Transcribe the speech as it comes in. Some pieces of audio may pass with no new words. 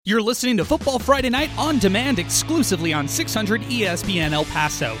You're listening to Football Friday Night on demand exclusively on 600 ESPN El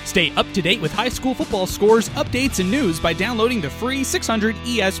Paso. Stay up to date with high school football scores, updates, and news by downloading the free 600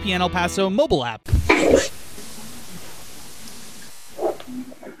 ESPN El Paso mobile app.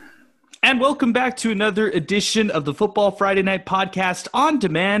 And welcome back to another edition of the Football Friday Night Podcast on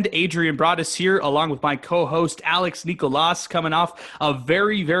demand. Adrian Broadus here, along with my co-host Alex Nicolas, coming off a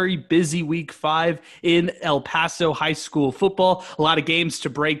very, very busy week 5 in El Paso high school football. A lot of games to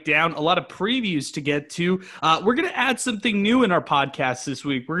break down, a lot of previews to get to. We're going to add something new in our podcast this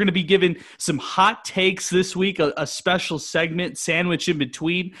week. We're going to be giving some hot takes this week, a special segment sandwich in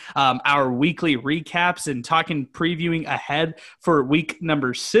between our weekly recaps and previewing ahead for week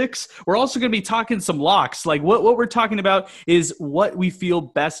number 6. We're also going to be talking some locks. Like what we're talking about is what we feel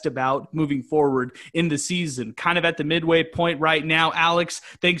best about moving forward in the season. Kind of at the midway point right now. Alex,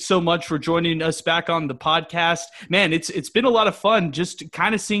 thanks so much for joining us back on the podcast. Man, it's been a lot of fun just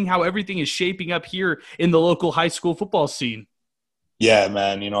kind of seeing how everything is shaping up here in the local high school football scene. Yeah,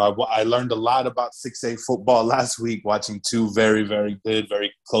 man. I learned a lot about 6A football last week watching two very, very good,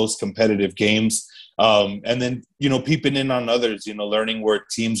 very close competitive games. And then, peeping in on others, learning where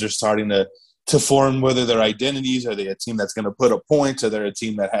teams are starting to form, whether their identities, are they a team that's going to put up points, or they're a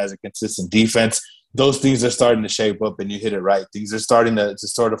team that has a consistent defense. Those things are starting to shape up, and you hit it right. Things are starting to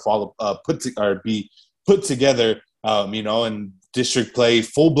sort of be put together, and district play,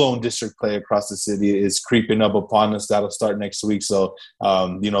 full-blown district play across the city is creeping up upon us. That'll start next week. So,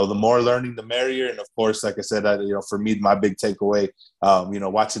 the more learning, the merrier. And, of course, like I said, for me, my big takeaway,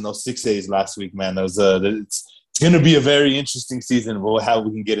 watching those 6As last week, man, it's going to be a very interesting season. We'll how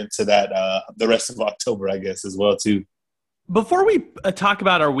we can get into that the rest of October, I guess, as well, too. Before we talk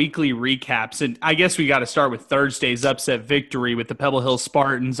about our weekly recaps, and I guess we got to start with Thursday's upset victory with the Pebble Hill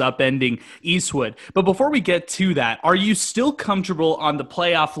Spartans upending Eastwood. But before we get to that, are you still comfortable on the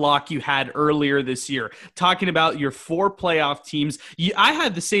playoff lock you had earlier this year? Talking about your 4 playoff teams. I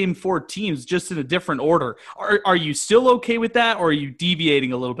had the same 4 teams, just in a different order. Are you still okay with that, or are you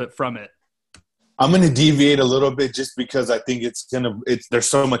deviating a little bit from it? I'm going to deviate a little bit just because I think there's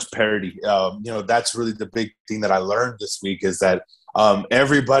so much parity. That's really the big thing that I learned this week is that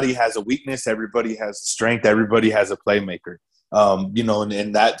everybody has a weakness, everybody has a strength, everybody has a playmaker.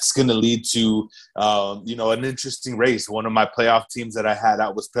 And that's going to lead to, an interesting race. One of my playoff teams that I had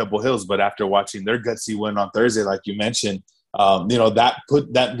out was Pebble Hills, but after watching their gutsy win on Thursday, like you mentioned,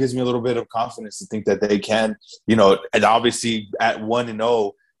 that gives me a little bit of confidence to think that they can, and obviously at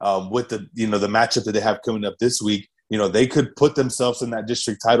 1-0, with the matchup that they have coming up this week, they could put themselves in that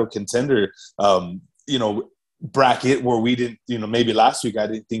district title contender, bracket where we didn't, maybe last week I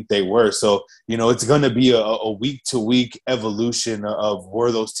didn't think they were. So, it's going to be a week-to-week evolution of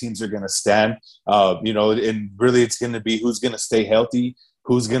where those teams are going to stand, and really it's going to be who's going to stay healthy,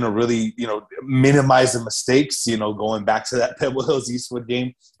 who's going to really, minimize the mistakes, going back to that Pebble Hills Eastwood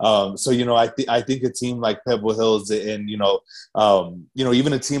game. I think a team like Pebble Hills and,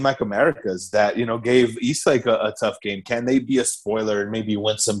 even a team like Americas that, gave Eastlake a tough game. Can they be a spoiler and maybe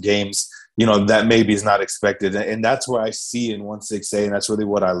win some games, that maybe is not expected? And that's where I see in 1-6A, and that's really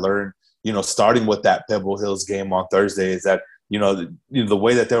what I learned, starting with that Pebble Hills game on Thursday is that, the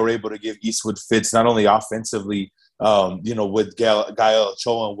way that they were able to give Eastwood fits, not only offensively, with Gael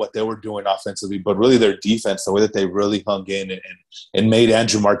Ochoa and what they were doing offensively, but really their defense, the way that they really hung in and made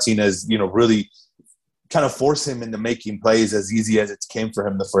Andrew Martinez, really kind of force him into making plays as easy as it came for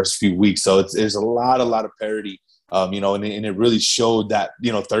him the first few weeks. So there's a lot of parity, and it really showed that,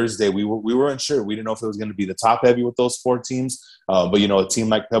 Thursday we were unsure. We didn't know if it was going to be the top heavy with those 4 teams. But, a team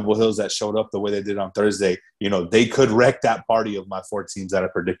like Pebble Hills that showed up the way they did on Thursday, they could wreck that party of my 4 teams that I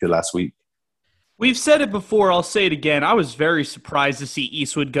predicted last week. We've said it before, I'll say it again. I was very surprised to see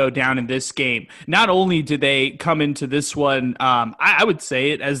Eastwood go down in this game. Not only did they come into this one, I would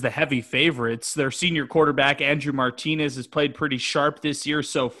say it as the heavy favorites. Their senior quarterback, Andrew Martinez, has played pretty sharp this year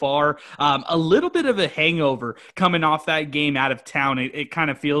so far. A little bit of a hangover coming off that game out of town, it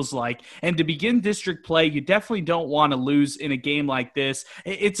kind of feels like. And to begin district play, you definitely don't want to lose in a game like this.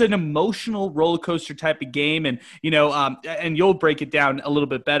 It's an emotional roller coaster type of game, and and you'll break it down a little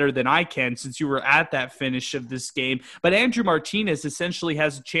bit better than I can since you were at that finish of this game. But Andrew Martinez essentially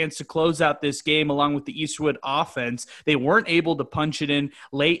has a chance to close out this game along with the Eastwood offense. They weren't able to punch it in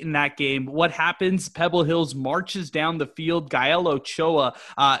late in that game. What happens? Pebble Hills marches down the field. Gael Ochoa,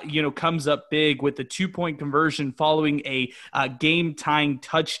 comes up big with the 2-point conversion following a game-tying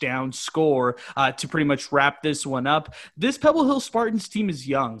touchdown score to pretty much wrap this one up. This Pebble Hill Spartans team is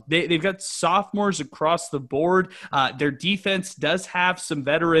young. They've got sophomores across the board. Their defense does have some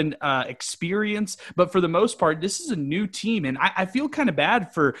veteran experience experience. But for the most part, this is a new team. And I feel kind of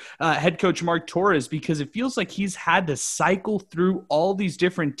bad for head coach Mark Torres, because it feels like he's had to cycle through all these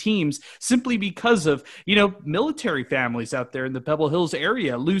different teams simply because of, military families out there in the Pebble Hills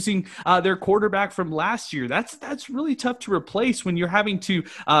area losing their quarterback from last year. That's really tough to replace when you're having to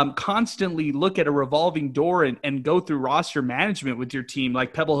constantly look at a revolving door and go through roster management with your team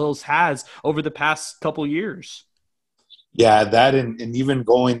like Pebble Hills has over the past couple years. Yeah, that and even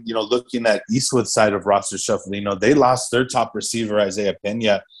going, looking at Eastwood's side of roster shuffle, they lost their top receiver, Isaiah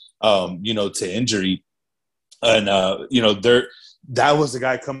Pena, to injury. And, that was the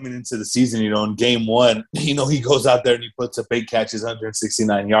guy coming into the season, in game one, he goes out there and he puts up 8 catches,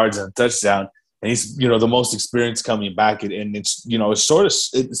 169 yards and a touchdown. And he's, the most experienced coming back. And it's,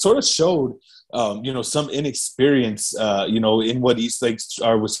 it sort of showed, some inexperience, in what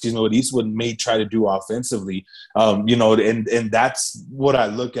what Eastwood may try to do offensively, and that's what I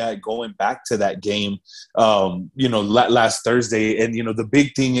look at going back to that game, last Thursday. And, the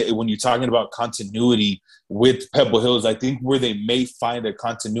big thing when you're talking about continuity with Pebble Hills, I think where they may find a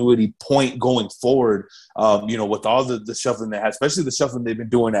continuity point going forward, with all the shuffling they had, especially the shuffling they've been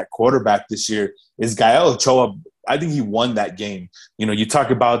doing at quarterback this year, is Gael Ochoa. I think he won that game. You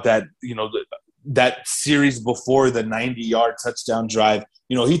talk about that, that series before the 90-yard touchdown drive,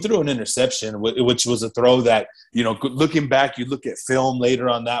 he threw an interception, which was a throw that, looking back, you look at film later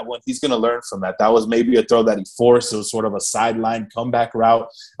on that one, he's going to learn from that. That was maybe a throw that he forced. It was sort of a sideline comeback route,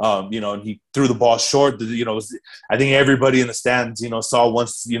 and he threw the ball short. I think everybody in the stands, saw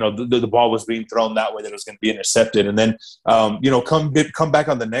once, the ball was being thrown that way that it was going to be intercepted. And then, come back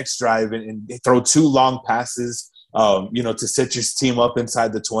on the next drive and throw 2 long passes, to set your team up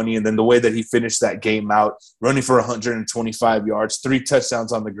inside the 20. And then the way that he finished that game out, running for 125 yards, 3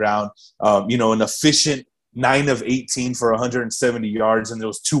 touchdowns on the ground, an efficient 9 of 18 for 170 yards. And there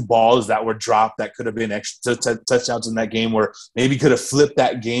was 2 balls that were dropped that could have been extra touchdowns in that game, where maybe could have flipped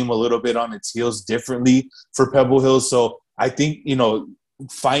that game a little bit on its heels differently for Pebble Hills. So I think,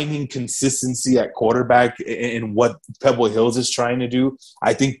 finding consistency at quarterback in what Pebble Hills is trying to do,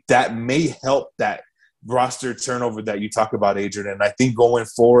 I think that may help that roster turnover that you talk about, Adrian. And I think going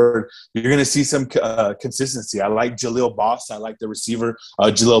forward, you're going to see some consistency. I like Jaleel Boss. I like the receiver,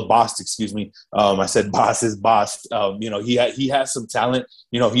 Jaleel Boss, excuse me. I said Boss is Boss. He has some talent.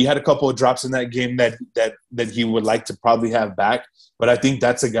 He had a couple of drops in that game that he would like to probably have back. But I think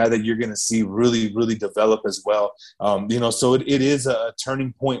that's a guy that you're going to see really, really develop as well. So it is a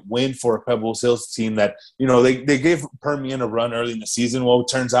turning point win for a Pebble Hills team that, they gave Permian a run early in the season. Well, it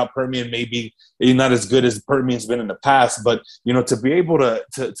turns out Permian may be not as good as Permian's been in the past, but, to be able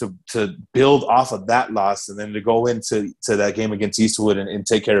to build off of that loss and then to go into that game against Eastwood and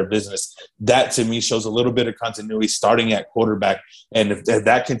take care of business, that to me shows a little bit of continuity starting at quarterback. And if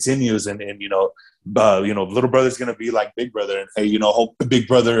that continues and little brother's going to be like big brother, and hey, hope big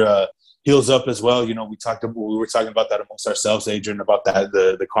brother heals up as well. We were talking about that amongst ourselves, Adrian, about that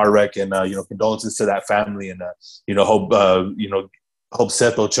the car wreck, and condolences to that family, and hope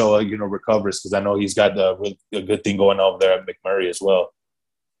Seth Ochoa recovers, because I know he's got a good thing going on there at McMurray as well.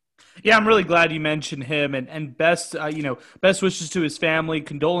 Yeah, I'm really glad you mentioned him, and best wishes to his family,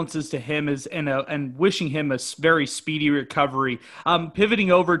 condolences to him, and wishing him a very speedy recovery.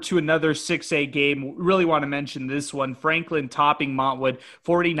 Pivoting over to another 6A game, really want to mention this one: Franklin topping Montwood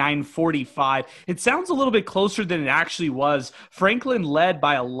 49-45. It sounds a little bit closer than it actually was. Franklin led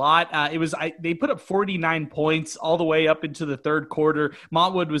by a lot. They put up 49 points all the way up into the third quarter.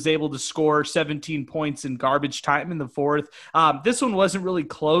 Montwood was able to score 17 points in garbage time in the fourth. This one wasn't really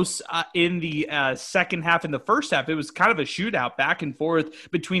close in the second half. In the first half, it was kind of a shootout back and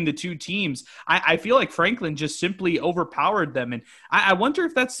forth between the two teams. I feel like Franklin just simply overpowered them, and I wonder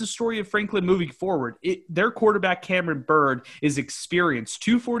if that's the story of Franklin moving forward. Their quarterback, Cameron Bird, is experienced,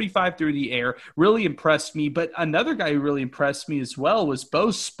 245 through the air, really impressed me. But another guy who really impressed me as well was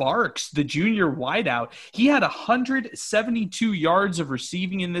Bo Sparks, the junior wideout. He had 172 yards of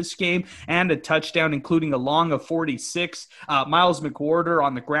receiving in this game and a touchdown, including a long of 46. Miles McWhorter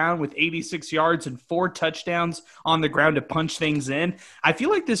on the ground with 86 yards and 4 touchdowns on the ground to punch things in. I feel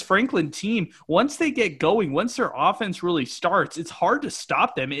like this Franklin team, once they get going, once their offense really starts, it's hard to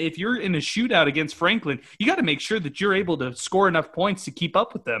stop them. If you're in a shootout against Franklin, you got to make sure that you're able to score enough points to keep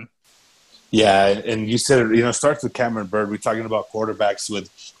up with them. Yeah, and you said it starts with Cameron Bird. We're talking about quarterbacks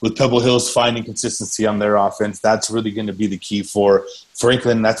with Pebble Hills finding consistency on their offense. That's really going to be the key for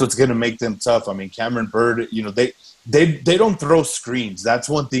Franklin. That's what's going to make them tough. I mean, Cameron Bird, they don't throw screens. That's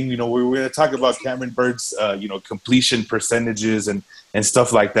one thing, we're going to talk about Cameron Bird's, completion percentages and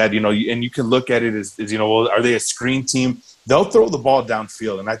stuff like that, and you can look at it as well, are they a screen team? they'll throw the ball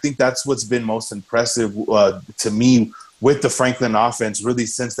downfield. And I think that's what's been most impressive to me with the Franklin offense really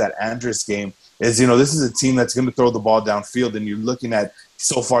since that Andrus game is, this is a team that's going to throw the ball downfield. And you're looking at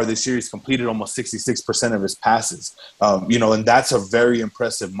so far this year, he's completed almost 66% of his passes, and that's a very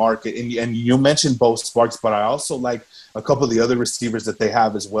impressive mark. And you mentioned Bo Sparks, but I also like a couple of the other receivers that they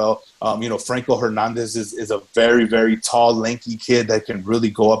have as well. Franco Hernandez is a very, very tall, lanky kid that can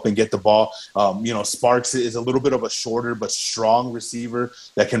really go up and get the ball. Sparks is a little bit of a shorter but strong receiver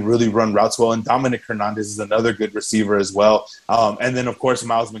that can really run routes well. And Dominic Hernandez is another good receiver as well. And then, of course,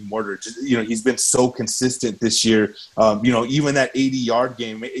 Miles McMurder. He's been so consistent this year. Even that 80-yard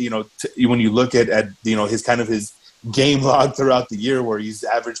game, when you look at his game log throughout the year where he's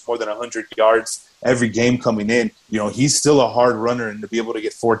averaged more than 100 yards every game coming in, he's still a hard runner, and to be able to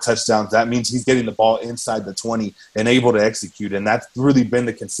get 4 touchdowns, that means he's getting the ball inside the 20 and able to execute. And that's really been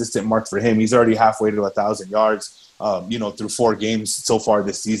the consistent mark for him. He's already halfway to 1,000 yards, through 4 games so far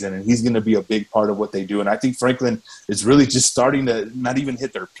this season, and he's going to be a big part of what they do. And I think Franklin is really just starting to not even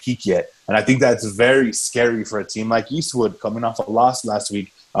hit their peak yet. And I think that's very scary for a team like Eastwood coming off a loss last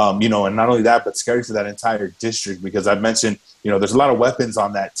week. And not only that, but scary for that entire district, because I've mentioned, there's a lot of weapons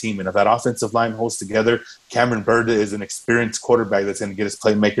on that team. And if that offensive line holds together, Cameron Bird is an experienced quarterback that's going to get his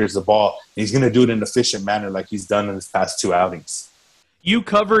playmakers the ball. And he's going to do it in an efficient manner like he's done in his past 2 outings. You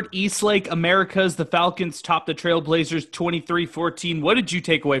covered Eastlake Americas. The Falcons topped the Trailblazers 23-14. What did you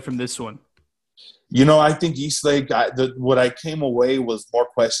take away from this one? I think Eastlake, what I came away was more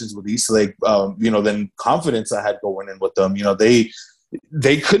questions with Eastlake, than confidence I had going in with them.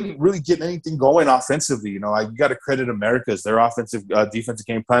 They couldn't really get anything going offensively. You got to credit Americas. Their defensive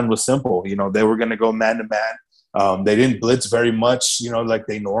game plan was simple. They were going to go man-to-man. They didn't blitz very much, like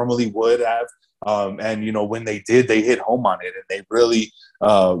they normally would have. When they did, they hit home on it, and they really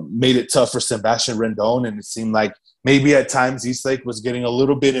made it tough for Sebastian Rendon. And it seemed like maybe at times Eastlake was getting a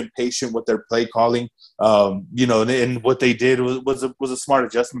little bit impatient with their play calling. And what they did was a smart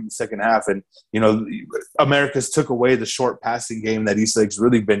adjustment in the second half. And, Americas took away the short passing game that Eastlake's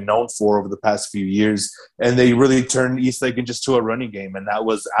really been known for over the past few years. And they really turned Eastlake into just to a running game. And that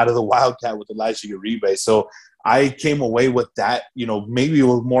was out of the Wildcat with Elijah Uribe. So I came away with that, maybe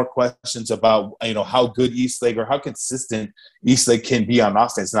with more questions about, how good Eastlake or how consistent Eastlake can be on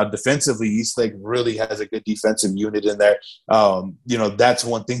offense. Now, defensively, Eastlake really has a good defensive unit in there. That's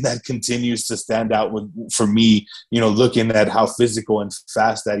one thing that continues to stand out for me, looking at how physical and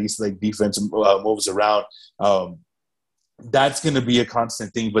fast that Eastlake defense moves around. That's going to be a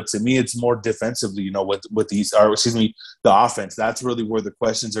constant thing. But to me, it's more defensively, with the offense. That's really where the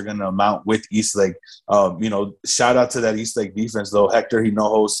questions are going to amount with Eastlake. Shout out to that Eastlake defense, though. Hector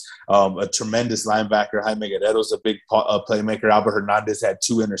Hinojos, a tremendous linebacker. Jaime Guerrero's a big playmaker. Albert Hernandez had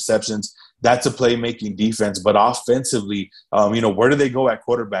 2 interceptions. That's a playmaking defense. But offensively, where do they go at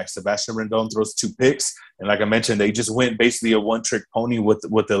quarterback? Sebastian Rendon throws 2 picks. And like I mentioned, they just went basically a one-trick pony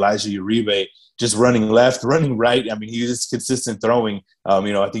with Elijah Uribe, just running left, running right. I mean, he was consistent throwing. I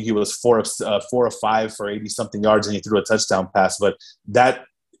think he was 4 of 5 for 80-something yards, and he threw a touchdown pass. But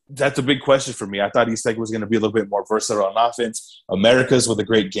that's a big question for me. I thought Eastlake was going to be a little bit more versatile on offense. Americas with a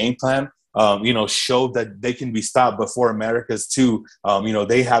great game plan. Showed that they can be stopped before Americas too.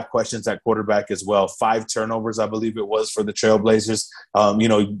 They have questions at quarterback as well. 5 turnovers, I believe it was, for the Trailblazers.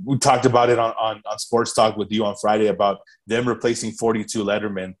 We talked about it on Sports Talk with you on Friday about them replacing 42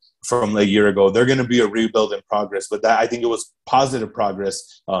 Letterman from a year ago. They're going to be a rebuild in progress, but I think it was positive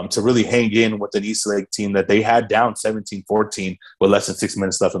progress to really hang in with an Eastlake team that they had down 17-14 with less than 6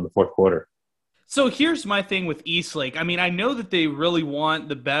 minutes left in the fourth quarter. So here's my thing with Eastlake. I mean, I know that they really want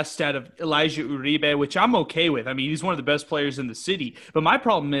the best out of Elijah Uribe, which I'm okay with. I mean, he's one of the best players in the city. But my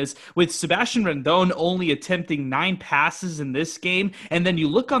problem is with Sebastian Rendon only attempting 9 passes in this game, and then you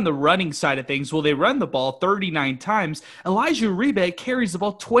look on the running side of things, well, they run the ball 39 times. Elijah Uribe carries the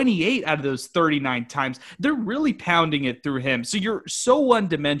ball 28 out of those 39 times. They're really pounding it through him. So you're so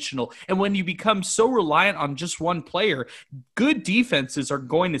one-dimensional. And when you become so reliant on just one player, good defenses are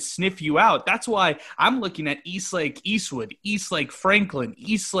going to sniff you out. That's why I'm looking at Eastlake Eastwood, Eastlake Franklin,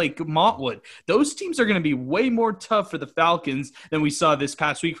 Eastlake Montwood. Those teams are going to be way more tough for the Falcons than we saw this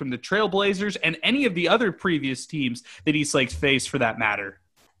past week from the Trailblazers and any of the other previous teams that Eastlake's faced, for that matter.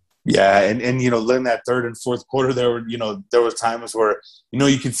 Yeah, and in that third and fourth quarter, there were times where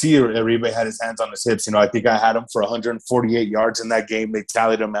you can see Uribe had his hands on his hips. I think I had him for 148 yards in that game. They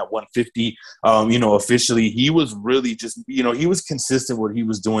tallied him at 150. Officially, he was really just, he was consistent what he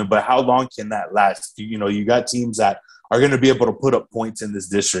was doing. But how long can that last? You got teams that are going to be able to put up points in this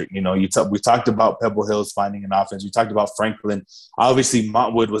district. We talked about Pebble Hills finding an offense. We talked about Franklin. Obviously,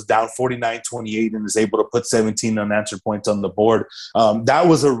 Montwood was down 49-28 and was able to put 17 unanswered points on the board. That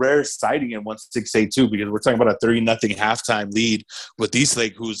was a rare sighting in 1-6A too, because we're talking about a 30-0 halftime lead with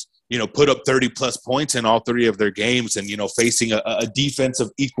Eastlake, who's put up 30-plus points in all three of their games and, facing a defense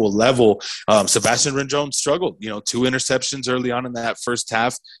of equal level. Sebastian Rendon struggled, 2 interceptions early on in that first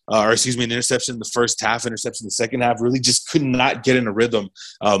half, an interception in the first half, interception in the second half, really just could not get in a rhythm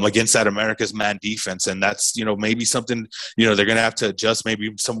against that America's man defense. And that's, maybe something, they're going to have to adjust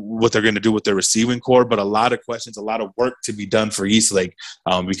maybe what they're going to do with their receiving core, but a lot of questions, a lot of work to be done for Eastlake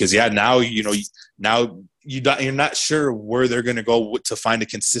because, now, you're not sure where they're going to go to find a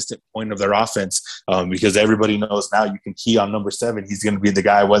consistent point of their offense because everybody knows now you can key on number 7. He's going to be the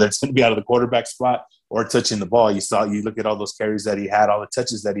guy, whether it's going to be out of the quarterback spot or touching the ball. You look at all those carries that he had, all the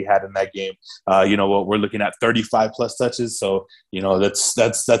touches that he had in that game. We're looking at 35 plus touches. So,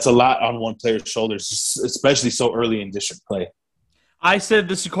 that's a lot on one player's shoulders, especially so early in district play. I said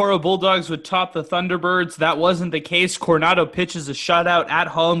the Socorro Bulldogs would top the Thunderbirds. That wasn't the case. Coronado pitches a shutout at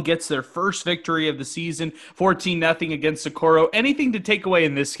home, gets their first victory of the season, 14-0 against Socorro. Anything to take away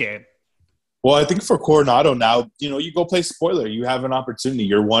in this game? Well, I think for Coronado now, you go play spoiler. You have an opportunity.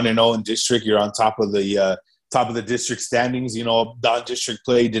 You're 1-0 in district. You're on top of the district standings. Non-district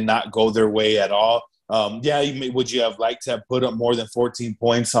play did not go their way at all. Would you have liked to have put up more than 14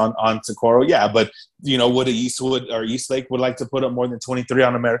 points on Socorro? Yeah, but would Eastwood or Eastlake would like to put up more than 23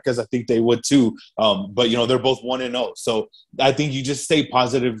 on Americas? I think they would too. But they're both 1-0, so I think you just stay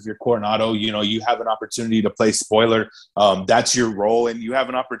positive if you're Coronado. You have an opportunity to play spoiler. That's your role, and you have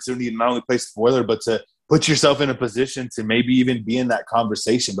an opportunity to not only play spoiler but to put yourself in a position to maybe even be in that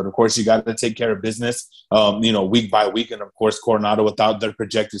conversation. But of course, you got to take care of business, week by week. And of course, Coronado, without their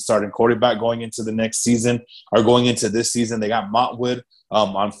projected starting quarterback going into the next season or going into this season, they got Montwood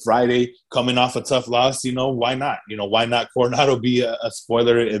on Friday coming off a tough loss. Why not? Why not Coronado be a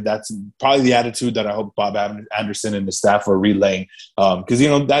spoiler? That's probably the attitude that I hope Bob Anderson and the staff are relaying. Because,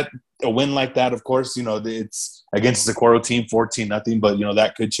 that a win like that, of course, it's against the Socorro team, 14-0, but,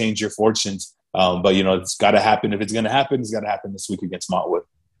 that could change your fortunes. But it's got to happen. If it's going to happen, it's got to happen this week against Montwood.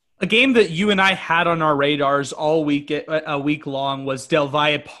 A game that you and I had on our radars all week, a week long, was Del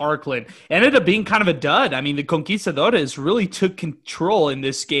Valle Parkland. Ended up being kind of a dud. I mean, the Conquistadores really took control in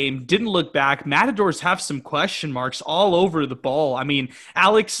this game, didn't look back. Matadors have some question marks all over the ball. I mean,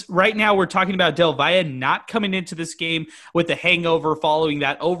 Alex, right now we're talking about Del Valle not coming into this game with a hangover following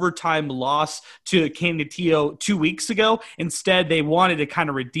that overtime loss to Canutillo 2 weeks ago. Instead, they wanted to kind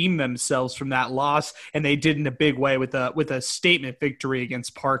of redeem themselves from that loss, and they did in a big way with a statement victory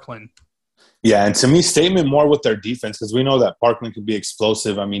against Parkland. Yeah, and to me, statement more with their defense, because we know that Parkland can be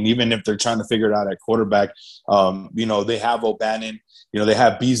explosive. I mean, even if they're trying to figure it out at quarterback, they have O'Bannon, they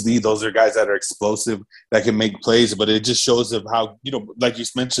have Beasley. Those are guys that are explosive, that can make plays. But it just shows of how, like you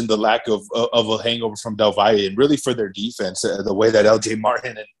mentioned, the lack of a hangover from Del Valle, and really for their defense, the way that LJ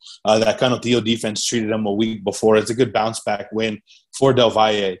Martin and that Canutillo defense treated them a week before. It's a good bounce back win for Del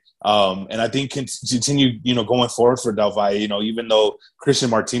Valle. And I think continue, going forward for Del Valle, even though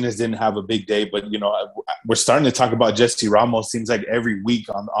Christian Martinez didn't have a big day, but, we're starting to talk about Jesse Ramos, seems like every week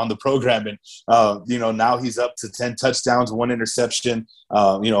on the program. And, now he's up to 10 touchdowns, 1 interception,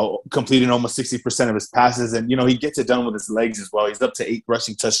 completing almost 60% of his passes. And, he gets it done with his legs as well. He's up to 8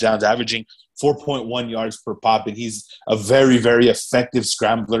 rushing touchdowns, averaging 4.1 yards per pop. And he's a very, very effective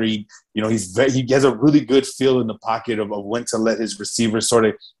scrambler. He has a really good feel in the pocket of when to let his receivers sort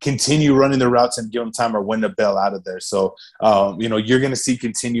of continue running the routes and give them time, or when to bail out of there. So, you're going to see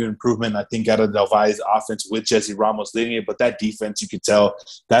continued improvement, I think, out of Del Valle's offense with Jesse Ramos leading it. But that defense, you could tell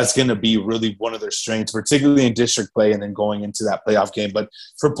that's going to be really one of their strengths, particularly in district play and then going into that playoff game. But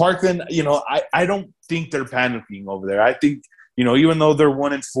for Parkland, I don't think they're panicking over there. I think, even though they're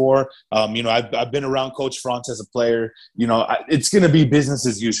 1-4, I've been around Coach France as a player. It's going to be business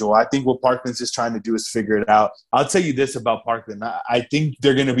as usual. I think what Parkland's just trying to do is figure it out. I'll tell you this about Parkland. I think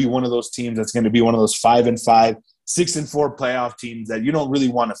they're going to be one of those teams that's going to be one of those 5-5, 6-4 playoff teams that you don't really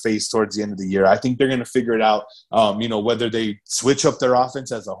want to face towards the end of the year. I think they're going to figure it out, whether they switch up their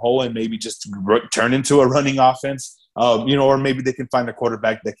offense as a whole and maybe just turn into a running offense. Or maybe they can find a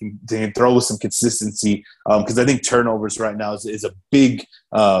quarterback that can throw with some consistency. Because I think turnovers right now is a big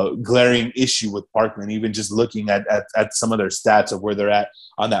glaring issue with Parkland, even just looking at some of their stats of where they're at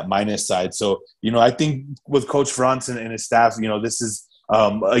on that minus side. So, I think with Coach Franz and his staff, this is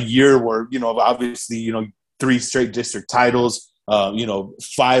a year where, obviously, 3 straight district titles, a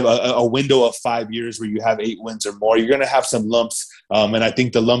window of 5 years where you have 8 wins or more. You're going to have some lumps. And I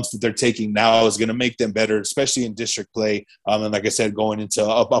think the lumps that they're taking now is going to make them better, especially in district play. And like I said, going into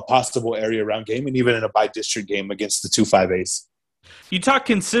a possible area round game and even in a by-district game against the 2-5As. You talk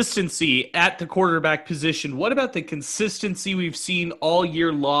consistency at the quarterback position. What about the consistency we've seen all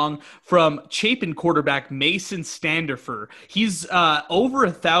year long from Chapin quarterback Mason Standifer? He's over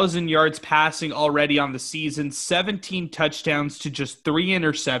 1,000 yards passing already on the season, 17 touchdowns to just 3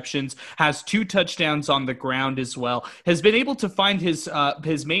 interceptions, has 2 touchdowns on the ground as well. Has been able to find his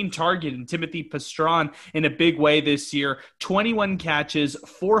main target in Timothy Pastron in a big way this year. 21 catches,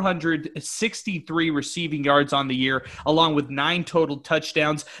 463 receiving yards on the year, along with 9 total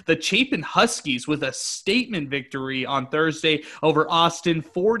touchdowns. The Chapin Huskies with a statement victory on Thursday over Austin,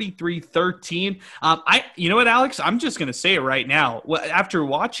 43-13. You know what, Alex? I'm just going to say it right now. After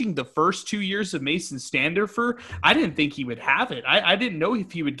watching the first 2 years of Mason Standifer, I didn't think he would have it. I didn't know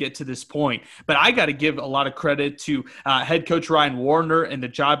if he would get to this point, but I got to give a lot of credit to head coach Ryan Warner and the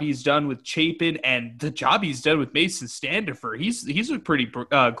job he's done with Chapin and the job he's done with Mason Standifer. He's been pretty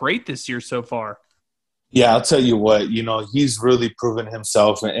great this year so far. Yeah, I'll tell you what, he's really proven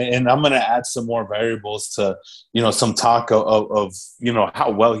himself. And I'm going to add some more variables to, some talk of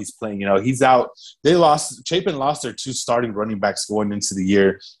how well he's playing. He's out. Chapin lost their 2 starting running backs going into the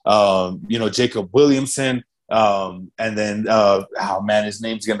year. Jacob Williamson. And then, his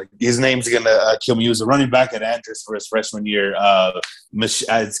name's gonna kill me. He was a running back at Andrews for his freshman year.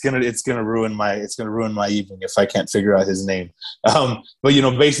 It's gonna ruin my evening if I can't figure out his name. But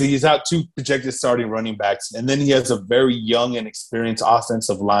basically he's out 2 projected starting running backs, and then he has a very young and experienced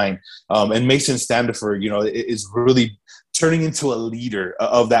offensive line. And Mason Standifer, is really turning into a leader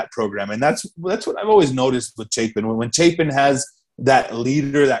of that program, and that's what I've always noticed with Chapin. When Chapin has that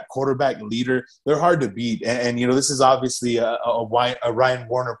leader, that quarterback leader, they're hard to beat. And this is obviously a Ryan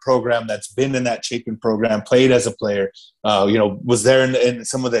Warner program that's been in that Chapin program, played as a player, was there in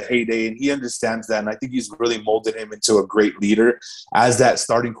some of the heyday, and he understands that. And I think he's really molded him into a great leader as that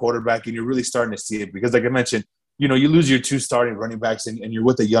starting quarterback. And you're really starting to see it because, like I mentioned, you lose your 2 starting running backs and you're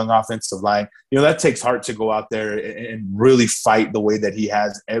with a young offensive line. That takes heart to go out there and really fight the way that he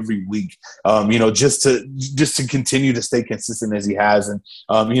has every week. Just to continue to stay consistent as he has. And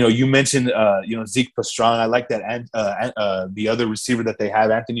you mentioned Zeke Pastron. I like that. And the other receiver that they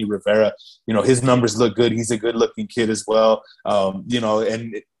have, Anthony Rivera. His numbers look good. He's a good looking kid as well.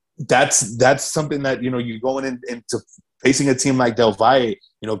 And that's something that you're going into facing a team like Del Valle.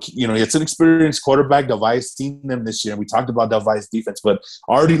 It's an experienced quarterback. Del Valle's seen them this year, and we talked about Del Valle's defense. But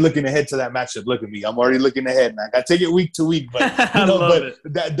already looking ahead to that matchup. Look at me, I'm already looking ahead, and I got to take it week to week. But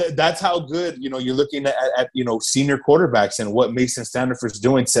that's how good you're looking at senior quarterbacks and what Mason Standifer's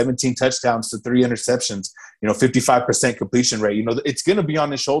doing. 17 touchdowns to 3 interceptions. 55% completion rate. It's going to be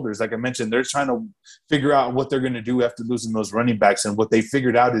on his shoulders. Like I mentioned, they're trying to figure out what they're going to do after losing those running backs, and what they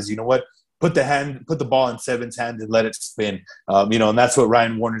figured out is, put the ball in Seven's hand and let it spin. And that's what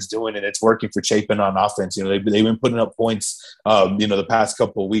Ryan Warner's doing, and it's working for Chapin on offense. They've been putting up points, the past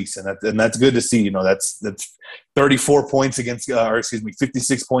couple of weeks, and that's good to see. That's 34 points against,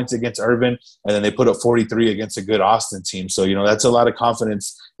 56 points against Irvin, and then they put up 43 against a good Austin team. So that's a lot of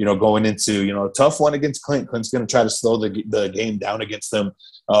confidence. Going into a tough one against Clint. Clint's going to try to slow the game down against them.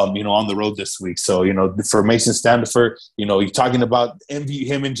 On the road this week. So, for Mason Standifer, you're talking about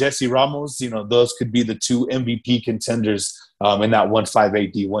him and Jesse Ramos, those could be the 2 MVP contenders in that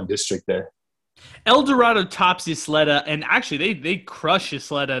 1-5-8 D1 district there. El Dorado tops Ysleta, and actually they crushed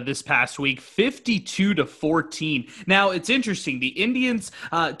Ysleta this past week, 52-14. Now, it's interesting. The Indians,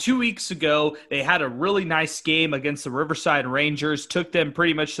 2 weeks ago, they had a really nice game against the Riverside Rangers, took them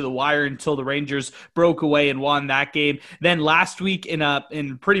pretty much to the wire until the Rangers broke away and won that game. Then last week,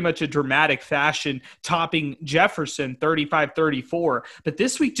 in pretty much a dramatic fashion, topping Jefferson 35-34. But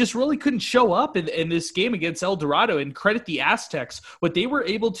this week just really couldn't show up in this game against El Dorado, and credit the Aztecs, what they were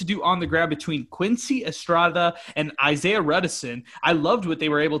able to do on the ground between Quincy Estrada and Isaiah Ruddison. I loved what they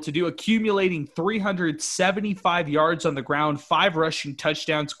were able to do, accumulating 375 yards on the ground, 5 rushing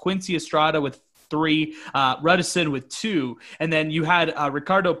touchdowns. Quincy Estrada with 3, Ruddison with 2, and then you had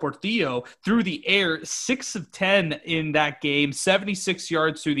Ricardo Portillo through the air, 6 of 10 in that game, 76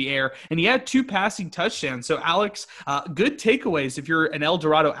 yards through the air, and he had 2 passing touchdowns. So, Alex, good takeaways if you're an El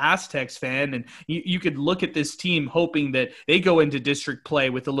Dorado Aztecs fan, and you could look at this team hoping that they go into district play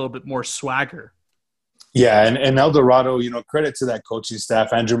with a little bit more swagger. Yeah, and El Dorado, credit to that coaching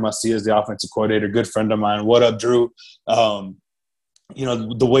staff. Andrew Macia is the offensive coordinator, good friend of mine. What up, Drew? The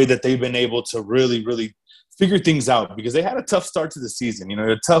way that they've been able to really, really figure things out, because they had a tough start to the season. You know,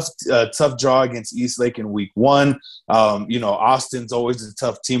 a tough draw against Eastlake in week 1. You know, Austin's always a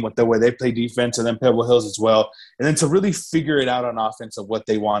tough team with the way they play defense, and then Pebble Hills as well. And then to really figure it out on offense of what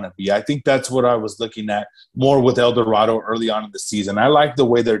they want to be. I think that's what I was looking at more with El Dorado early on in the season. I like the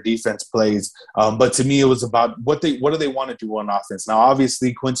way their defense plays, but to me it was about what do they want to do on offense. Now,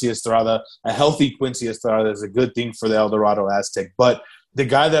 obviously, Quincy Estrada, a healthy Quincy Estrada is a good thing for the El Dorado Aztec, but the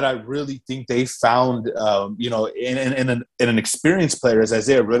guy that I really think they found, you know, in an experienced player is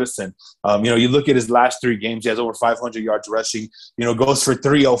Isaiah Riddison. You know, you look at his last 3 games, he has over 500 yards rushing, you know, goes for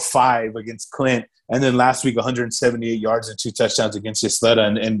 305 against Clint. And then last week, 178 yards and 2 touchdowns against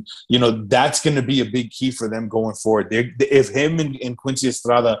Ysleta. And you know, that's going to be a big key for them going forward. If him and Quincy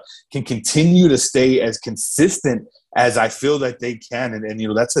Estrada can continue to stay as consistent as I feel that they can, and you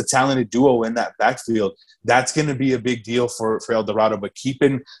know, that's a talented duo in that backfield, that's going to be a big deal for El Dorado. But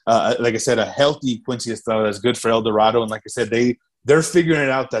keeping, like I said, a healthy Quincy Estrada is good for El Dorado. And like I said, they're figuring it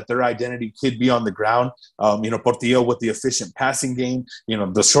out that their identity could be on the ground. You know, Portillo with the efficient passing game, you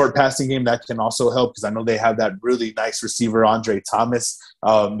know, the short passing game, that can also help, because I know they have that really nice receiver, Andre Thomas,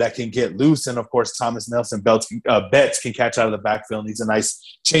 that can get loose. And, of course, Thomas Nelson Betts can catch out of the backfield. He's a nice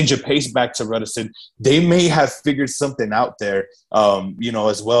change of pace back to Ruddison. They may have figured something out there, you know,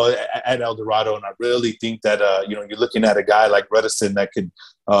 as well at El Dorado. And I really think that, you know, you're looking at a guy like Ruddison that could,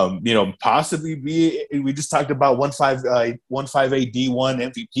 you know, possibly be, we just talked about 1.5A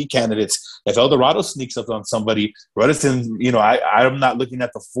D1 MVP candidates. If El Dorado sneaks up on somebody, Ruddison, you know, I'm not looking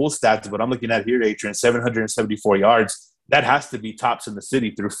at the full stats, but I'm looking at here, Adrian, 774 yards. That has to be tops in the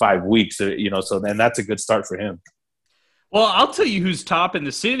city through 5 weeks, you know, so then that's a good start for him. Well, I'll tell you who's top in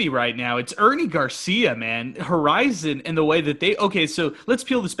the city right now. It's Ernie Garcia, man. Horizon, and the way that okay, so let's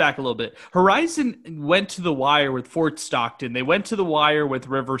peel this back a little bit. Horizon went to the wire with Fort Stockton. They went to the wire with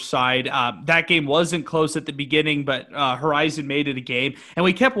Riverside. That game wasn't close at the beginning, but Horizon made it a game. And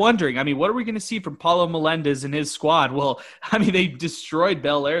we kept wondering, I mean, what are we going to see from Paulo Melendez and his squad? Well, I mean, they destroyed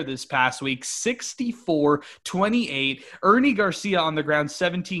Bel Air this past week, 64-28. Ernie Garcia on the ground,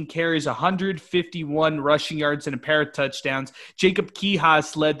 17 carries, 151 rushing yards, and a pair of touchdowns. Jacob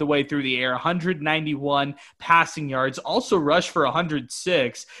Quijas led the way through the air, 191 passing yards, also rushed for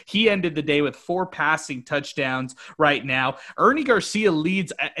 106. He ended the day with 4 passing touchdowns right now. Ernie Garcia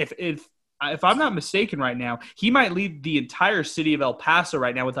leads, if I'm not mistaken right now, he might lead the entire city of El Paso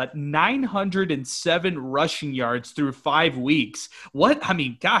right now with 907 rushing yards through 5 weeks.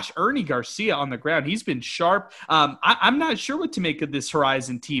 Gosh, Ernie Garcia on the ground, he's been sharp. I'm not sure what to make of this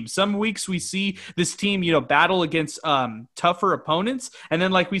Horizon team. Some weeks we see this team, you know, battle against tougher opponents. And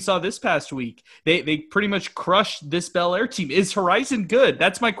then like we saw this past week, they pretty much crushed this Bel Air team. Is Horizon good?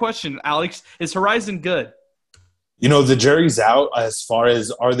 That's my question, Alex. Is Horizon good? You know, the jury's out as far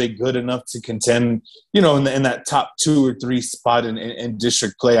as are they good enough to contend, you know, in that top 2 or 3 spot in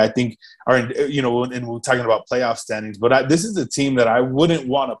district play. I think, you know, and we're talking about playoff standings, but this is a team that I wouldn't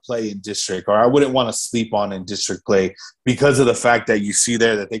want to play in district, or I wouldn't want to sleep on in district play, because of the fact that you see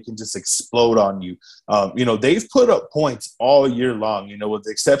there that they can just explode on you. You know, they've put up points all year long, you know, with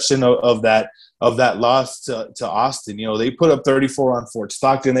the exception of that loss to Austin. You know, they put up 34 on Fort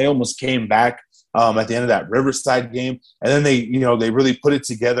Stockton. They almost came back at the end of that Riverside game. And then they really put it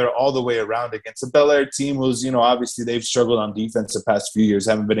together all the way around against a Bel Air team who's, you know, obviously they've struggled on defense the past few years,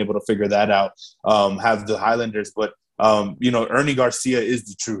 haven't been able to figure that out, have the Highlanders. But, you know, Ernie Garcia is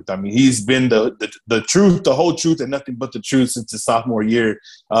the truth. I mean, he's been the truth, the whole truth, and nothing but the truth since his sophomore year,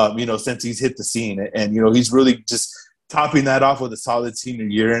 you know, since he's hit the scene. And, you know, he's really just topping that off with a solid senior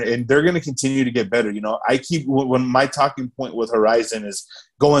year, and they're going to continue to get better. You know, when my talking point with Horizon is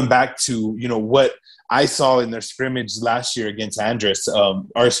going back to, you know, what I saw in their scrimmage last year against Andress,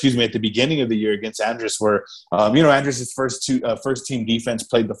 at the beginning of the year against Andress, where, you know, Andress's first team defense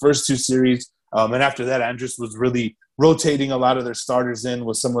played the first 2 series. And after that, Andress was really rotating a lot of their starters in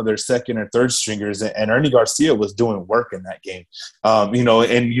with some of their second or third stringers, and Ernie Garcia was doing work in that game. You know,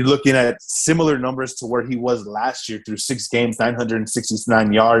 and you're looking at similar numbers to where he was last year through 6 games,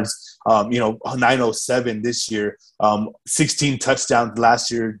 969 yards, you know, 907 this year, 16 touchdowns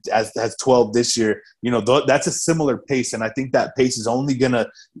last year, has 12 this year. You know, that's a similar pace, and I think that pace is only going to,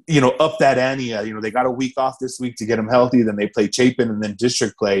 you know, up that ante. You know, they got a week off this week to get him healthy, then they play Chapin and then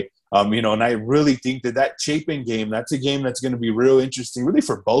district play. You know, and I really think that Chapin game, that's a game that's going to be real interesting, really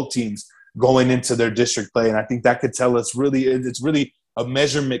for both teams going into their district play. And I think that could tell us it's really a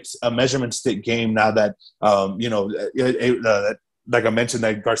measurement stick game now that, you know, like I mentioned,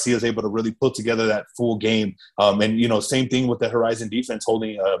 that Garcia is able to really put together that full game. And, you know, same thing with the Horizon defense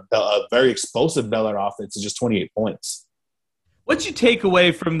holding a very explosive Bel Air offense to just 28 points. What'd you take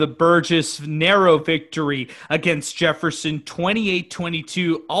away from the Burgess narrow victory against Jefferson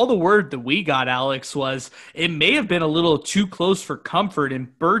 28-22? All the word that we got, Alex, was it may have been a little too close for comfort,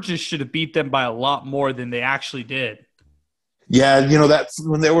 and Burgess should have beat them by a lot more than they actually did. Yeah, that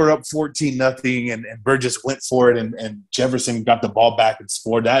when they were up 14-0 and Burgess went for it and Jefferson got the ball back and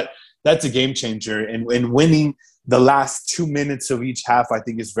scored, that's a game changer. And winning the last 2 minutes of each half, I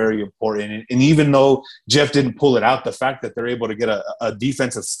think, is very important. And even though Jeff didn't pull it out, the fact that they're able to get a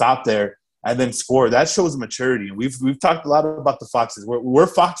defensive stop there and then score, that shows maturity. And we've talked a lot about the Foxes. We're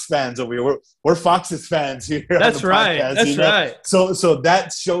Fox fans over here. We're Foxes fans here. That's right. That's right. So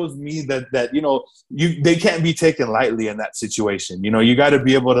that shows me that they can't be taken lightly in that situation. You got to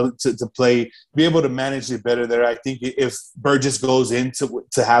be able to play, be able to manage it better there. I think if Burgess goes into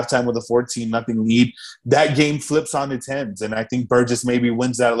halftime with a 14-0 lead, that game flips on its heads, and I think Burgess maybe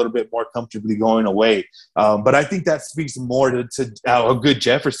wins that a little bit more comfortably going away. But I think that speaks more to how good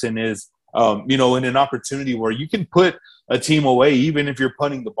Jefferson is. In an opportunity where you can put a team away, even if you're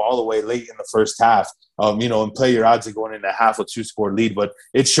punting the ball away late in the first half, and play your odds of going into half a 2-score lead. But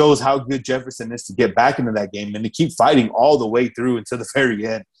it shows how good Jefferson is to get back into that game and to keep fighting all the way through until the very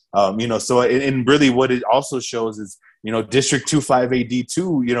end. And really what it also shows is, District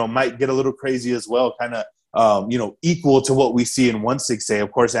 2-5A-D2, might get a little crazy as well, kind of, equal to what we see in 1-6A.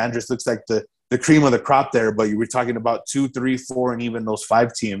 Of course, Andress looks like the cream of the crop there, but you were talking about 2, 3, 4, and even those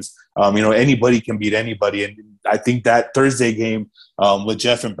 5 teams. Anybody can beat anybody. And I think that Thursday game with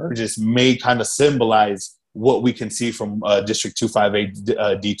Jeff and Burgess may kind of symbolize what we can see from District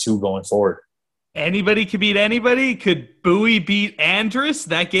 2-5A-D2 going forward. Anybody could beat anybody. Could Bowie beat Andress?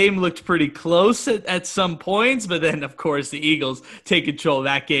 That game looked pretty close at some points, but then, of course, the Eagles take control of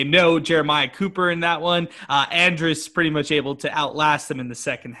that game. No Jeremiah Cooper in that one. Andress pretty much able to outlast them in the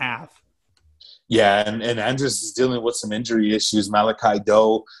second half. Yeah, and Andress is dealing with some injury issues. Malachi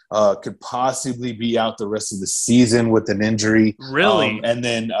Doe could possibly be out the rest of the season with an injury. Really? And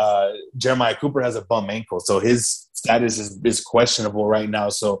then Jeremiah Cooper has a bum ankle, so his status is questionable right now.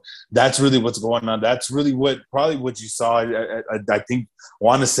 So that's really what's going on. That's really what you saw. I think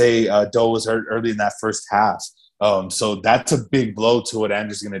want to say Doe was hurt early in that first half. So that's a big blow to what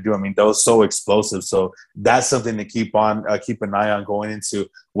Andrew's going to do. I mean, Doe's so explosive. So that's something to keep an eye on going into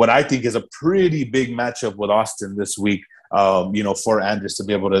what I think is a pretty big matchup with Austin this week, for Andress to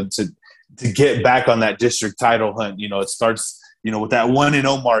be able to get back on that district title hunt. It starts, with that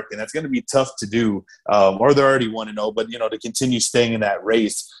 1-0 mark, and that's going to be tough to do, or they're already 1-0, but, to continue staying in that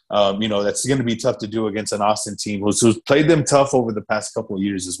race, that's going to be tough to do against an Austin team who's played them tough over the past couple of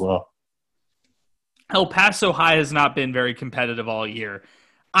years as well. El Paso High has not been very competitive all year.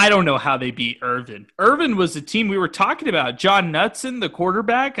 I don't know how they beat Irvin. Irvin was the team we were talking about. John Knutson, the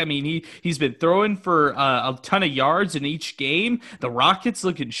quarterback. I mean, he's been throwing for a ton of yards in each game. The Rockets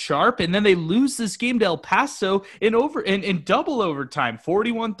looking sharp, and then they lose this game to El Paso in double overtime,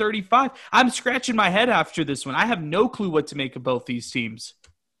 41-35. I'm scratching my head after this one. I have no clue what to make of both these teams.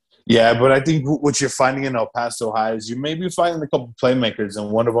 Yeah, but I think what you're finding in El Paso High is you may be finding a couple playmakers,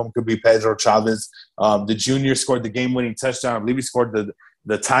 and one of them could be Pedro Chavez. The junior scored the game-winning touchdown. I believe he scored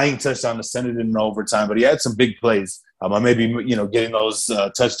the tying touchdown to send it in overtime, but he had some big plays. I may be, getting those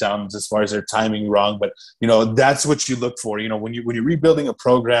touchdowns as far as their timing wrong, but that's what you look for. When you're rebuilding a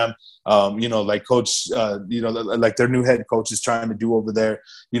program, like coach, like their new head coach is trying to do over there.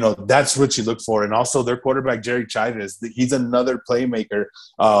 That's what you look for, and also their quarterback Jerry Chavez. He's another playmaker.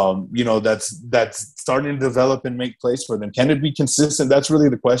 That's starting to develop and make plays for them. Can it be consistent? That's really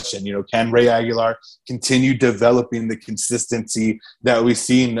the question. Can Ray Aguilar continue developing the consistency that we've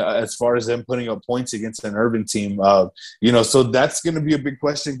seen as far as them putting up points against an Urban team? So that's going to be a big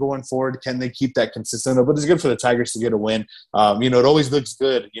question going forward. Can they keep that consistent? But it's good for the Tigers to get a win. It always looks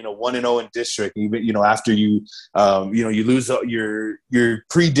good, 1-0 in district, even, after you lose your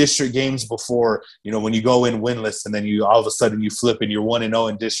pre-district games before, when you go in winless and then you all of a sudden you flip and you're 1-0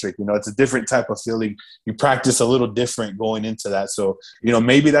 in district. It's a different type of feeling. You practice a little different going into that. So,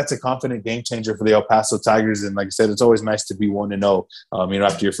 maybe that's a confident game changer for the El Paso Tigers. And like I said, it's always nice to be 1-0,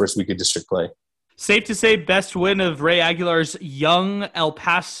 after your first week of district play. Safe to say best win of Ray Aguilar's young El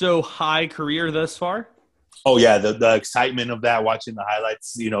Paso High career thus far? Oh, yeah, the excitement of that, watching the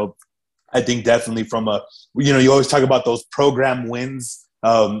highlights, I think definitely from you always talk about those program wins.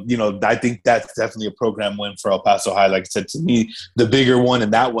 I think that's definitely a program win for El Paso High. Like I said, to me, the bigger one,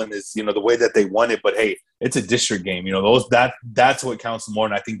 and that one is, the way that they won it. But, hey, it's a district game. That's what counts more,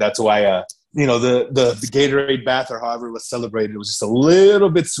 and I think that's why the Gatorade bath or however it was celebrated, it was just a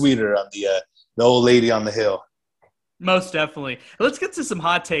little bit sweeter on the old lady on the hill. Most definitely. Let's get to some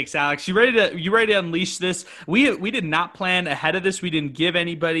hot takes, Alex. You ready to unleash this? We did not plan ahead of this. We didn't give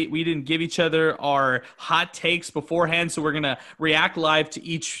each other our hot takes beforehand. So we're gonna react live to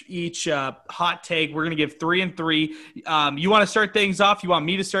each hot take. We're gonna give 3 and 3. You want to start things off? You want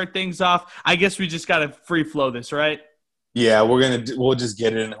me to start things off? I guess we just gotta free flow this, right? Yeah, we'll just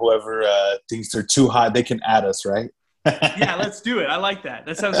get it, and whoever thinks they're too hot, they can add us, right? Yeah, let's do it. I like that.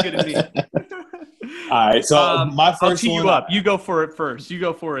 That sounds good to me. All right, so my I'll first tee one. you up. You go for it first. You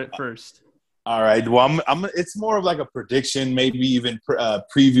go for it first. All right. Well, it's more of like a prediction, maybe even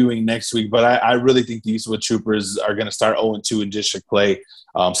previewing next week. But I really think the Eastwood Troopers are going to start 0-2 in district play.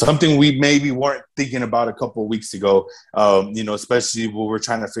 Something we maybe weren't thinking about a couple of weeks ago. Especially when we're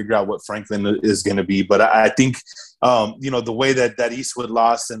trying to figure out what Franklin is going to be. But I think, the way that Eastwood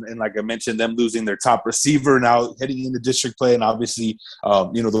lost, and like I mentioned, them losing their top receiver now heading into district play, and obviously,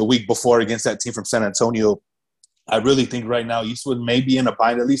 the week before against that team from San Antonio. I really think right now Eastwood may be in a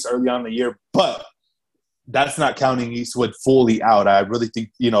bind, at least early on in the year, but that's not counting Eastwood fully out. I really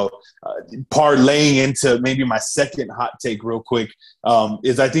think, parlaying into maybe my second hot take real quick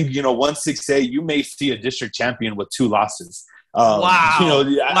is I think, 1-6A, you may see a district champion with 2 losses. Wow.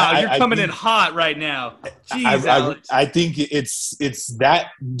 You're coming in hot right now. Jeez, Alex. I think it's that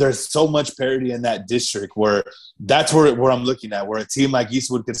there's so much parity in that district where that's where I'm looking at, where a team like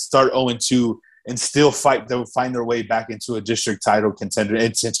Eastwood could start 0-2 and still find their way back into a district title contender.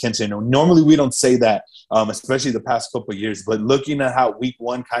 Normally we don't say that, especially the past couple of years, but looking at how week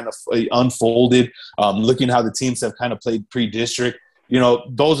 1 kind of unfolded, looking how the teams have kind of played pre-district,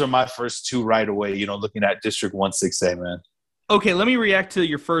 those are my first 2 right away, looking at District 1-6A, man. Okay, let me react to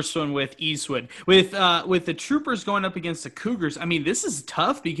your first one with Eastwood. With the Troopers going up against the Cougars, I mean, this is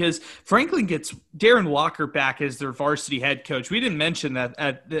tough because Franklin gets Darren Walker back as their varsity head coach. We didn't mention that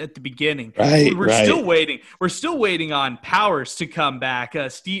at the beginning. Right, We're still waiting. We're still waiting on Powers to come back,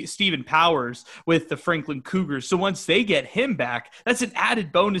 Stephen Powers with the Franklin Cougars. So once they get him back, that's an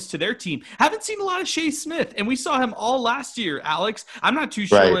added bonus to their team. Haven't seen a lot of Shea Smith, and we saw him all last year, Alex. I'm not too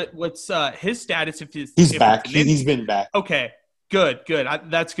sure what's his status. If he's back. He's been back. Okay. Good.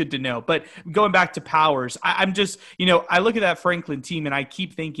 That's good to know. But going back to Powers, I'm just, I look at that Franklin team and I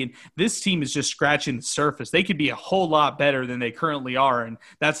keep thinking this team is just scratching the surface. They could be a whole lot better than they currently are. And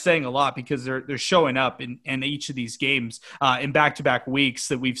that's saying a lot because they're showing up in each of these games in back-to-back weeks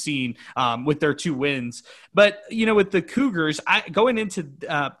that we've seen with their 2 wins. But, with the Cougars, going into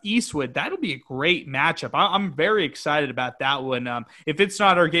Eastwood, that'll be a great matchup. I'm very excited about that one. If it's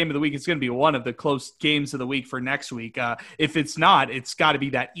not our game of the week, it's going to be one of the close games of the week for next week. If it's not, it's got to be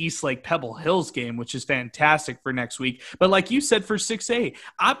that Eastlake Pebble Hills game, which is fantastic for next week. But like you said, for 6A,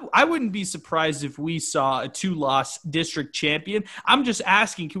 I wouldn't be surprised if we saw a 2-loss district champion. I'm just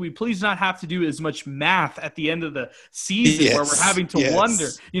asking, can we please not have to do as much math at the end of the season where we're having to wonder,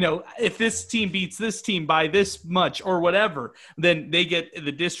 if this team beats this team by this much or whatever, then they get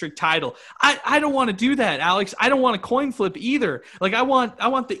the district title. I don't want to do that, Alex. I don't want a coin flip either. Like I want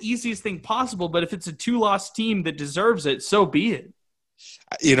the easiest thing possible, but if it's a 2-loss team that deserves it, so be it.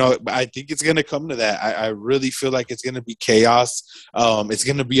 I think it's going to come to that. I really feel like it's going to be chaos. It's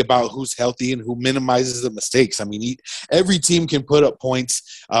going to be about who's healthy and who minimizes the mistakes. I mean, every team can put up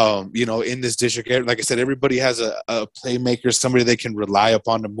points, in this district. Like I said, everybody has a playmaker, somebody they can rely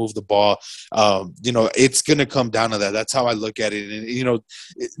upon to move the ball. It's going to come down to that. That's how I look at it. And,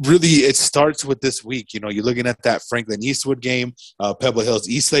 it starts with this week. You're looking at that Franklin Eastwood game, Pebble Hills,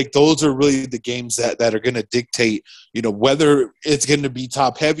 Eastlake. Those are really the games that are going to dictate, whether it's going to be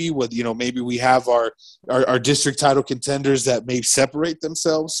top heavy with, maybe we have our district title contenders that may separate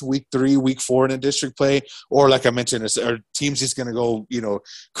themselves week 3, week 4 in a district play, or like I mentioned, our team's just going to go,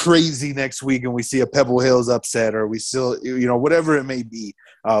 crazy next week and we see a Pebble Hills upset, or we still, whatever it may be.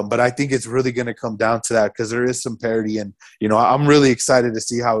 But I think it's really going to come down to that because there is some parity, and I'm really excited to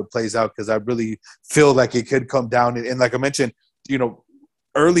see how it plays out because I really feel like it could come down and like I mentioned,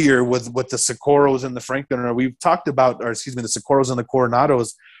 earlier with the Socorros and the Franklin, or we've talked about, the Socorros and the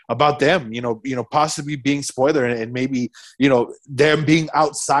Coronados, about them, possibly being spoiler and maybe, them being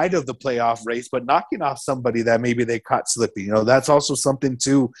outside of the playoff race, but knocking off somebody that maybe they caught slipping. That's also something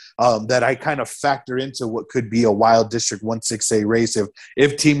too that I kind of factor into what could be a wild District 1-6A race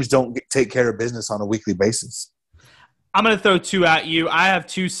if teams don't take care of business on a weekly basis. I'm going to throw two at you. I have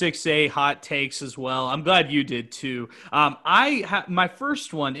two 6A hot takes as well. I'm glad you did too. My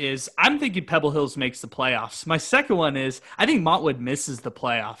first one is I'm thinking Pebble Hills makes the playoffs. My second one is I think Montwood misses the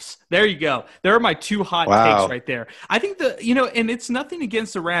playoffs. There you go. There are my two hot takes Wow. right there. I think and it's nothing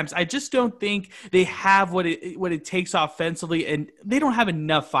against the Rams. I just don't think they have what it takes offensively, and they don't have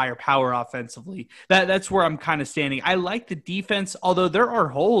enough firepower offensively. That's where I'm kind of standing. I like the defense, although there are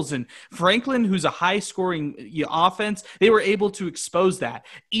holes. And Franklin, who's a high scoring offense, they were able to expose that.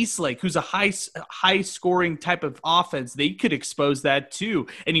 Eastlake, who's a high scoring type of offense, they could expose that too.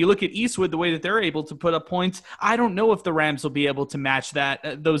 And you look at Eastwood, the way that they're able to put up points, I don't know if the Rams will be able to match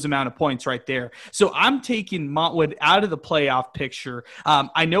those amount of points right there. So I'm taking Montwood out of the playoff picture.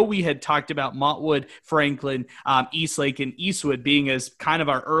 I know we had talked about Montwood, Franklin, Eastlake, and Eastwood being as kind of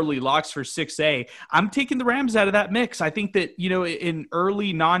our early locks for 6A. I'm taking the Rams out of that mix. I think that, in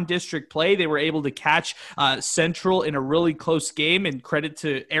early non-district play, they were able to catch Central in a really close game, and credit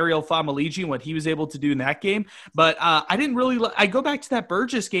to Ariel Famaligi and what he was able to do in that game. But I didn't really I go back to that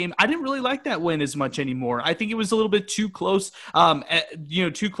Burgess game. I didn't really like that win as much anymore. I think it was a little bit too close,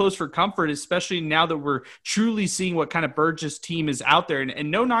 too close for comfort, especially now that we're truly seeing what kind of Burgess team is out there.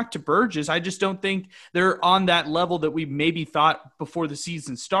 And no knock to Burgess, I just don't think they're on that level that we maybe thought before the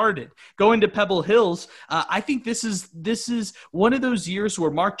season started. Going to Pebble Hills, I think this is one of those years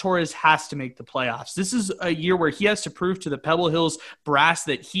where Mark Torres has to make the playoffs. This is a year where he has to prove to the Pebble Hills brass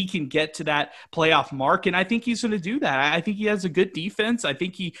that he can get to that playoff mark, and I think he's going to do that. I think he has a good defense. I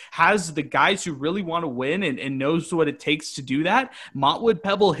think he has the guys who really want to win and knows what it takes to do that. Montwood,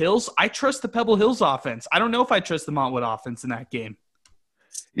 Pebble Hills, I trust the Pebble Hills offense. I don't know if I trust the Montwood offense in that game.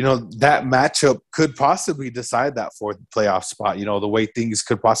 That matchup could possibly decide that fourth playoff spot, the way things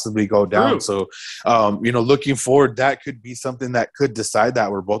could possibly go down. True. So, looking forward, that could be something that could decide that,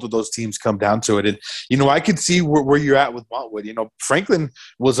 where both of those teams come down to it. And, I could see where you're at with Montwood. Franklin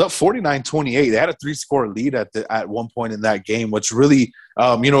was up 49-28. They had a 3-score lead at one point in that game, which really,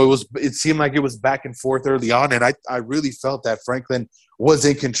 it seemed like it was back and forth early on. And I really felt that Franklin was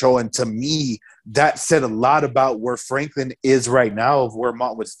in control. And to me, that said a lot about where Franklin is right now, of where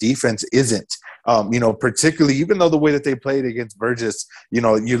Montwood's defense isn't. Particularly, even though the way that they played against Burgess,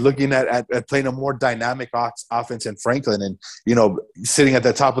 you're looking at playing a more dynamic offense in Franklin, and, sitting at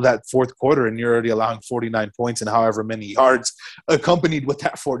the top of that fourth quarter, and you're already allowing 49 points and however many yards accompanied with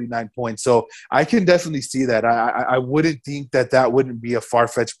that 49 points. So I can definitely see that. I wouldn't think that wouldn't be a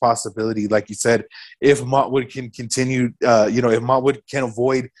far-fetched possibility. Like you said, if Montwood can continue, if Montwood can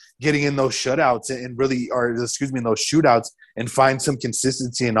avoid getting in those shutouts in those shootouts, and find some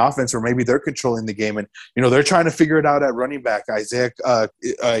consistency in offense, or maybe they're controlling the game. And, they're trying to figure it out at running back. Isaac,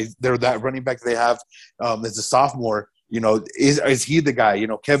 they're that running back they have as a sophomore. Is he the guy?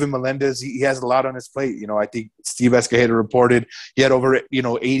 Kevin Melendez, he has a lot on his plate. I think Steve Escajeda reported he had over,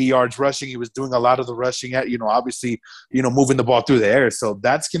 80 yards rushing. He was doing a lot of the rushing at, obviously, moving the ball through the air. So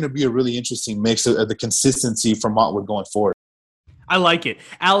that's going to be a really interesting mix of the consistency from Montwood going forward. I like it.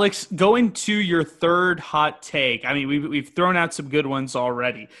 Alex, going to your third hot take. I mean, we've thrown out some good ones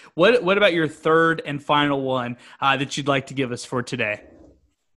already. What about your third and final one that you'd like to give us for today?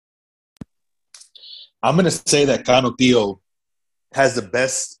 I'm going to say that Canutillo has the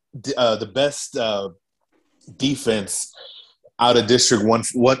best defense out of District 1,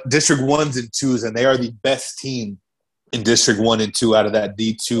 District 1s and 2s, and they are the best team in District 1 and 2 out of that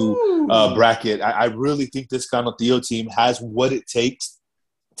D2 bracket. I really think this Canutillo team has what it takes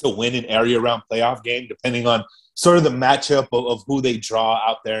to win an area-round playoff game, depending on sort of the matchup of who they draw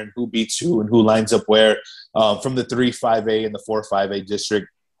out there and who beats who and who lines up where from the 3-5A and the 4-5A district.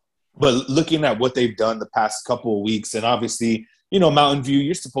 But looking at what they've done the past couple of weeks, and obviously, Mountain View,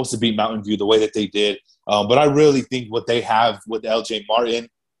 you're supposed to beat Mountain View the way that they did. But I really think what they have with LJ Martin,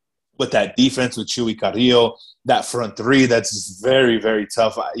 with that defense with Chuy Carrillo, that front three, that's just very, very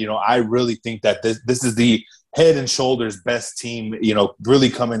tough. I really think that this is the head and shoulders best team, really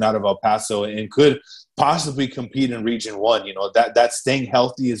coming out of El Paso, and could possibly compete in Region 1. That staying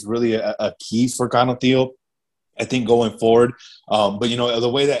healthy is really a key for Canutillo, I think, going forward. But, the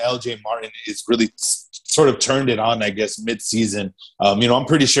way that LJ Martin is really sort of turned it on, I guess, mid-season. I'm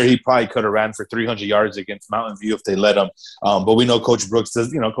pretty sure he probably could have ran for 300 yards against Mountain View if they let him. But we know Coach Brooks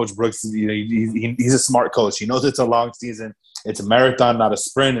does. Coach Brooks, he's a smart coach. He knows it's a long season. It's a marathon, not a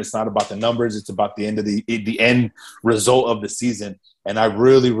sprint. It's not about the numbers. It's about the end result of the season. And I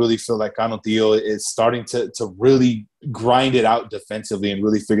really, really feel like Canutillo is starting to really grind it out defensively and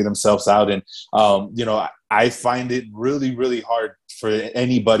really figure themselves out. And, I find it really, really hard for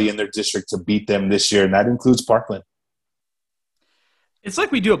anybody in their district to beat them this year, and that includes Parkland. It's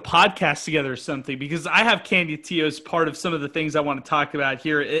like we do a podcast together or something, because I have Candiatillo as part of some of the things I want to talk about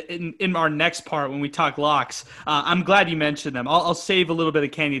here in our next part when we talk locks. I'm glad you mentioned them. I'll save a little bit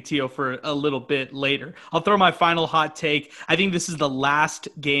of Candiatillo for a little bit later. I'll throw my final hot take. I think this is the last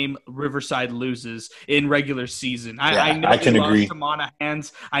game Riverside loses in regular season. I know I can agree. lost to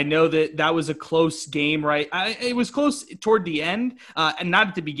Monahans. I know that was a close game, right? It was close toward the end, and not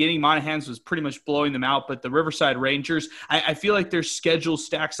at the beginning. Monahans was pretty much blowing them out, but the Riverside Rangers, I feel like their schedule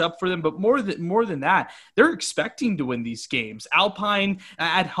stacks up for them, but more than that, they're expecting to win these games. Alpine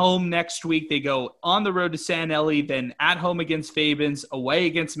at home next week. They go on the road to San Eli, then at home against Fabens, away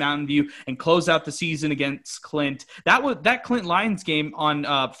against Mountain View, and close out the season against Clint. That Clint Lions game on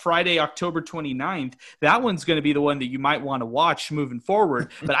Friday, October 29th, that one's going to be the one that you might want to watch moving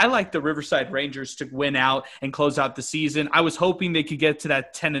forward. But I like the Riverside Rangers to win out and close out the season. I was hoping they could get to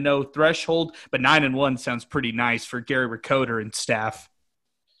that 10-0 threshold, but 9-1 sounds pretty nice for Gary Ricoder and staff.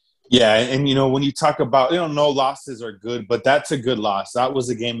 Yeah, and when you talk about, no losses are good, but that's a good loss. That was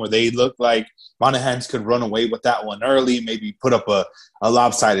a game where they looked like Monahans could run away with that one early, maybe put up a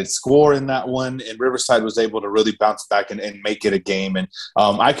lopsided score in that one, and Riverside was able to really bounce back and make it a game. And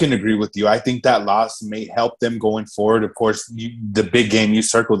I can agree with you. I think that loss may help them going forward. Of course, the big game you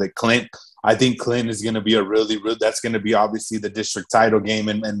circled at Clint. I think Clint is going to be that's going to be obviously the district title game,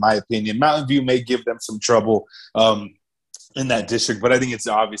 in my opinion. Mountain View may give them some trouble in that district, but I think it's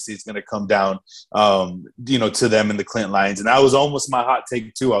going to come down, to them in the Clint Lions. And that was almost my hot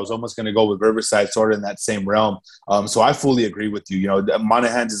take too. I was almost going to go with Riverside sort of in that same realm. So I fully agree with you.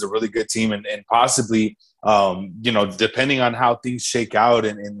 Monahans is a really good team, and possibly, depending on how things shake out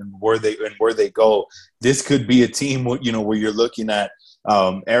and where they go, this could be a team, where you're looking at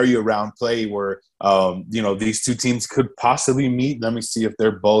area round play where these two teams could possibly meet. Let me see if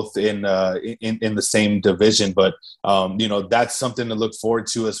they're both in the same division, but that's something to look forward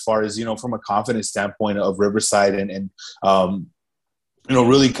to as far as from a confidence standpoint of Riverside and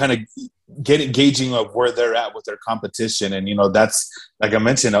really kind of gauging of where they're at with their competition. And that's, like I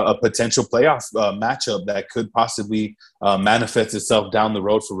mentioned, a potential playoff matchup that could possibly manifest itself down the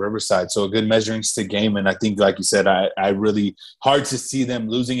road for Riverside. So a good measuring stick game. And I think, like you said, I really hard to see them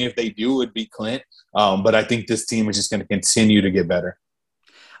losing. If they do, it'd be Clint. But I think this team is just going to continue to get better.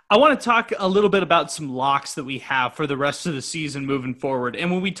 I want to talk a little bit about some locks that we have for the rest of the season moving forward. And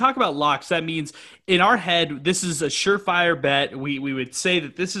when we talk about locks, that means in our head, this is a surefire bet. We would say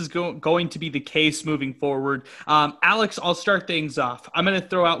that this is going to be the case moving forward. Alex, I'll start things off. I'm going to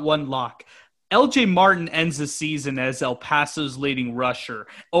throw out one lock. LJ Martin ends the season as El Paso's leading rusher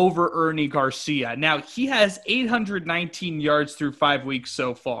over Ernie Garcia. Now, he has 819 yards through 5 weeks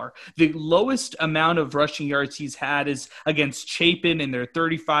so far. The lowest amount of rushing yards he's had is against Chapin in their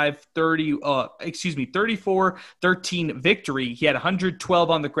 34-13 victory. He had 112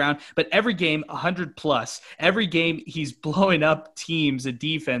 on the ground, but every game, 100 plus. Every game, he's blowing up teams and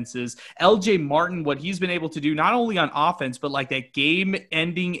defenses. LJ Martin, what he's been able to do, not only on offense, but like that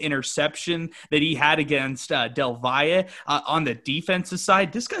game-ending interception that he had against Del Valle on the defensive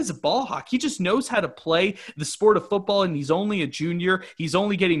side. This guy's a ball hawk. He just knows how to play the sport of football, and he's only a junior. He's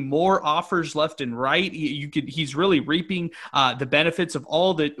only getting more offers left and right. He's really reaping the benefits of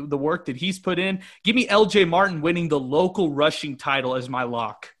all the work that he's put in. Give me LJ Martin winning the local rushing title as my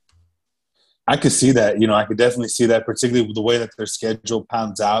lock. I could see that. I could definitely see that, particularly with the way that their schedule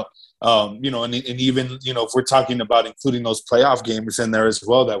pounds out. And even, if we're talking about including those playoff games in there as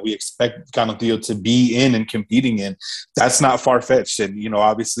well that we expect Canutillo to be in and competing in, that's not far-fetched. And,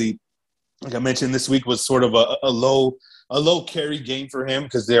 obviously, like I mentioned, this week was sort of a low carry game for him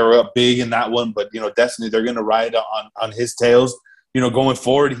because they were up big in that one. But, definitely they're going to ride on his tails. Going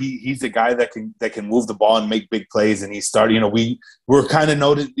forward, he's the guy that can move the ball and make big plays. And he started, we were kind of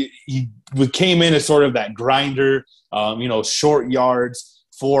noted we came in as sort of that grinder, short yards,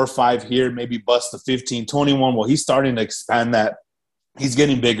 4 or 5 here, maybe bust the 15, 21. Well, he's starting to expand that. He's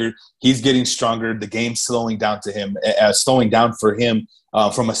getting bigger. He's getting stronger. The game's slowing down for him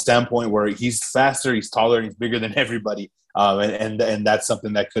from a standpoint where he's faster, he's taller, he's bigger than everybody. And that's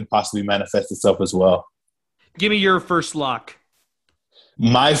something that could possibly manifest itself as well. Give me your first lock.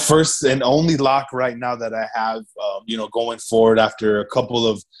 My first and only lock right now that I have, going forward after a couple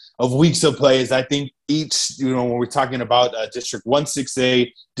of weeks of play is I think each, when we're talking about District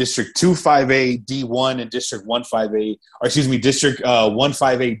 1-6A, District 2-5A, D1, and District 1-5A, District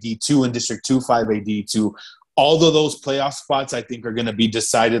 1-5A, D2, and District 2-5A, D2, all of those playoff spots I think are going to be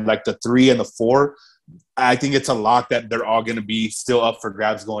decided like the 3 and the 4 I think it's a lock that they're all going to be still up for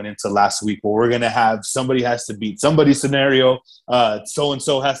grabs going into last week. But we're going to have somebody has to beat somebody scenario.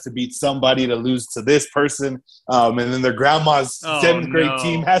 So-and-so has to beat somebody to lose to this person. And then their grandma's seventh grade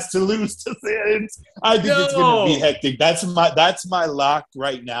team has to lose to this. I think it's going to be hectic. That's my lock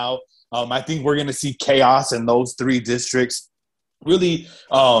right now. I think we're going to see chaos in those three districts. Really,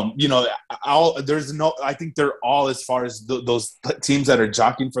 I think they're all, as far as those teams that are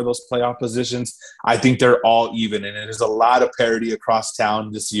jockeying for those playoff positions, I think they're all even. And there's a lot of parity across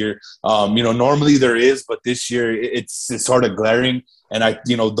town this year. Normally there is, but this year it's sort of glaring. And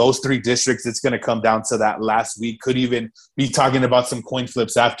those three districts, it's going to come down to that last week. Could even be talking about some coin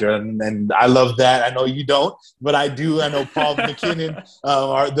flips after. And I love that. I know you don't, but I do. I know Paul McKinnon,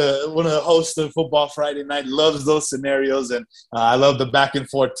 one of the hosts of Football Friday Night, loves those scenarios. And I love the back and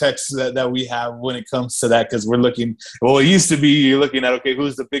forth texts that we have when it comes to that, because we're looking, it used to be you're looking at, okay,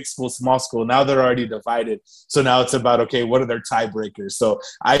 who's the big school, small school? Now they're already divided. So now it's about, okay, what are their tiebreakers? So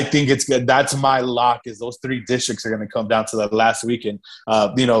I think it's good. That's my lock, is those three districts are going to come down to the last weekend.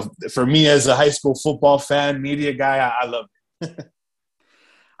 For me as a high school football fan, media guy, I love it.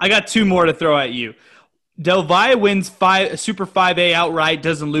 I got two more to throw at you. Del Valle wins Super 5A outright,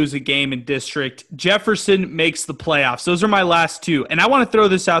 doesn't lose a game in district. Jefferson makes the playoffs. Those are my last two. And I want to throw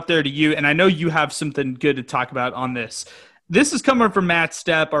this out there to you, and I know you have something good to talk about on this. This is coming from Matt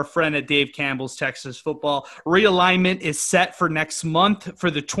Stepp, our friend at Dave Campbell's Texas Football. Realignment is set for next month for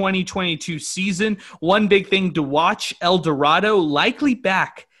the 2022 season. One big thing to watch, El Dorado likely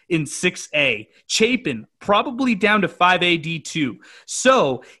back in 6A. Chapin probably down to 5A D2.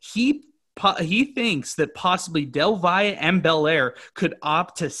 So he thinks that possibly Del Valle and Bel Air could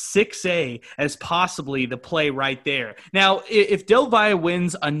opt to 6A as possibly the play right there. Now, if Del Valle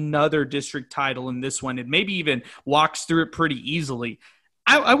wins another district title in this one, and maybe even walks through it pretty easily,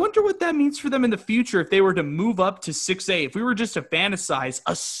 I wonder what that means for them in the future if they were to move up to 6A. If we were just to fantasize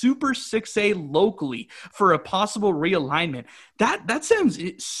a Super 6A locally for a possible realignment, that sounds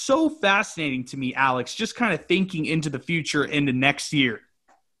so fascinating to me, Alex, just kind of thinking into the future, into next year.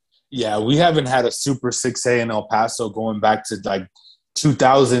 Yeah, we haven't had a Super 6A in El Paso going back to like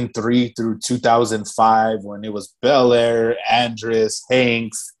 2003 through 2005, when it was Bel Air, Andress,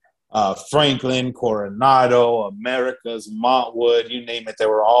 Hanks, Franklin, Coronado, Americas, Montwood, you name it. They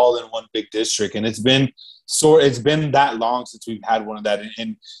were all in one big district. And it's been that long since we've had one of that.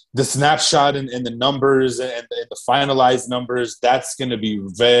 And the snapshot and the numbers and the finalized numbers, that's going to be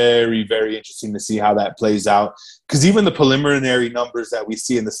very, very interesting to see how that plays out. Because even the preliminary numbers that we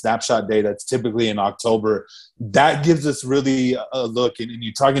see in the snapshot data, it's typically in October, that gives us really a look. And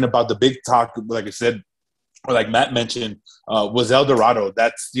you're talking about the big talk, like I said, or like Matt mentioned, was El Dorado.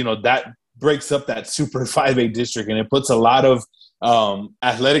 That's, that breaks up that Super 5A district, and it puts a lot of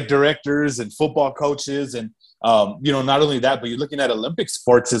athletic directors and football coaches and, not only that, but you're looking at Olympic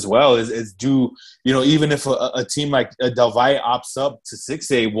sports as well, even if a team like Del Valle opts up to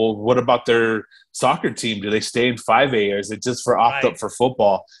 6A, well, what about their soccer team? Do they stay in 5A, or is it just for opt up for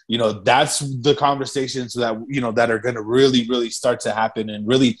football? That's the conversations that, that are going to really, really start to happen and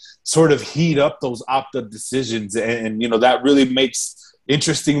really sort of heat up those opt up decisions. And that really makes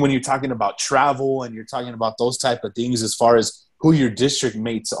interesting when you're talking about travel and you're talking about those type of things as far as who your district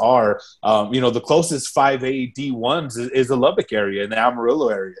mates are. The closest 5A D1s is the Lubbock area and the Amarillo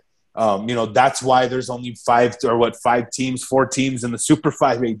area. That's why there's only four teams in the Super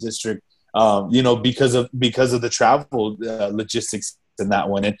 5A district, because of the travel logistics in that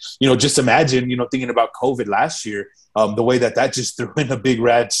one. And, just imagine, thinking about COVID last year, the way that just threw in a big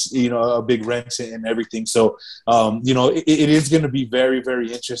wrench in everything. So, it is going to be very,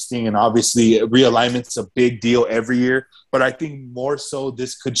 very interesting. And obviously realignment's a big deal every year, but I think more so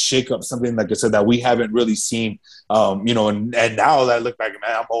this could shake up something, like I said, that we haven't really seen, and now that I look back,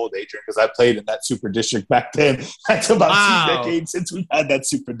 man, I'm old, Adrian, because I played in that super district back then. That's about 2 decades since we had that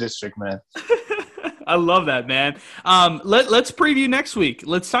super district, man. I love that, man. Let's preview next week.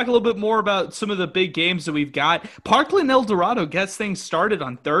 Let's talk a little bit more about some of the big games that we've got. Parkland El Dorado gets things started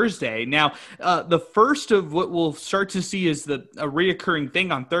on Thursday. Now, the first of what we'll start to see is a reoccurring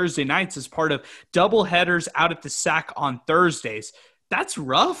thing on Thursday nights as part of double headers out at the SAC on Thursdays. That's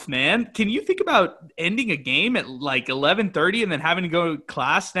rough, man. Can you think about ending a game at like 11:30 and then having to go to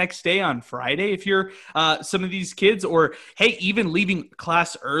class next day on Friday if you're some of these kids? Or, hey, even leaving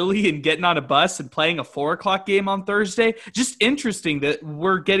class early and getting on a bus and playing a 4 o'clock game on Thursday? Just interesting that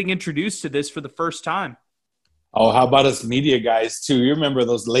we're getting introduced to this for the first time. Oh, how about us media guys, too? You remember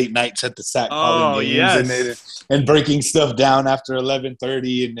those late nights at the SAC calling games, yes, and breaking stuff down after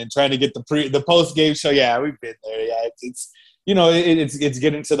 11:30 and trying to get the post-game show. Yeah, we've been there. Yeah, it's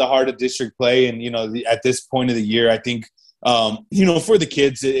getting to the heart of district play, and at this point of the year, I think for the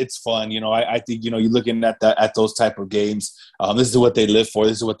kids, it's fun. I think you're looking at those type of games. This is what they live for.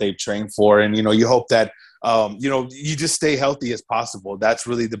 This is what they train for, and you hope that you just stay healthy as possible. That's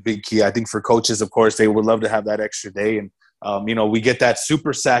really the big key. I think for coaches, of course, they would love to have that extra day, and we get that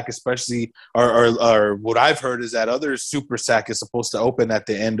super sack, especially, or what I've heard is that other super sack is supposed to open at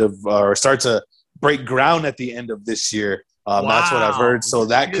the end of, or start to break ground at the end of this year. Wow. That's what I've heard. So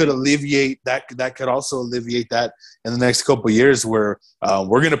that could alleviate that. That could also alleviate that in the next couple of years, where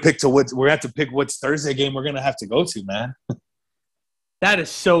we're gonna have to pick which Thursday game we're gonna have to go to, man. That is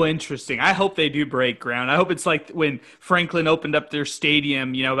so interesting. I hope they do break ground. I hope it's like when Franklin opened up their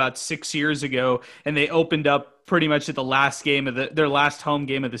stadium, about 6 years ago, and they opened up pretty much at the last game of their last home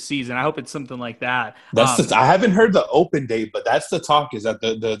game of the season. I hope it's something like that. I haven't heard the open date, but that's the talk, is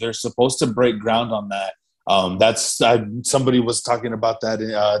that they're supposed to break ground on that. Somebody was talking about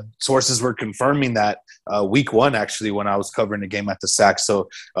that. Sources were confirming that week one, actually, when I was covering the game at the SAC. So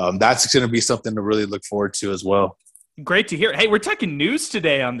that's going to be something to really look forward to as well. Great to hear. Hey, we're talking news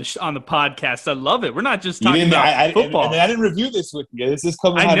today on the podcast. I love it. We're not just talking about football. I didn't review this with you. This is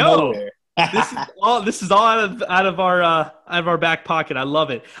coming out of nowhere. This is all out of our back pocket. I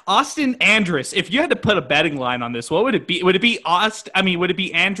love it. Austin Andrus. If you had to put a betting line on this, what would it be? Would it be would it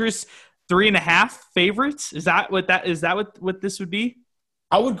be Andrus 3.5 favorites? Is that what this would be?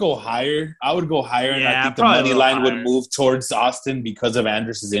 I would go higher. And I think the money line would move towards Austin because of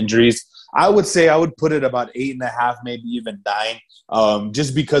Andrus's injuries. I would say I would put it about 8.5, maybe even 9,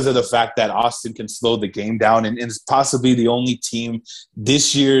 just because of the fact that Austin can slow the game down, and is possibly the only team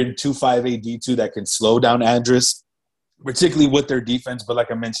this year in 2-5A D2 that can slow down Andrus, particularly with their defense. But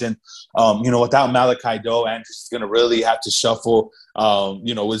like I mentioned, without Malachi Doe, Andrus is going to really have to shuffle.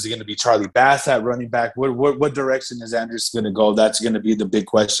 Is it going to be Charlie Bass at running back? What direction is Andrus going to go? That's going to be the big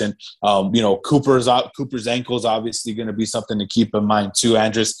question. Cooper's ankle is obviously going to be something to keep in mind too.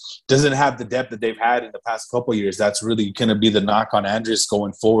 Andrus doesn't have the depth that they've had in the past couple of years. That's really going to be the knock on Andrus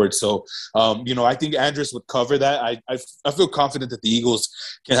going forward. So, I think Andrus would cover that. I feel confident that the Eagles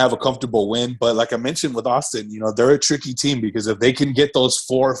can have a comfortable win. But like I mentioned with Austin, they're a tricky team, because if they can get those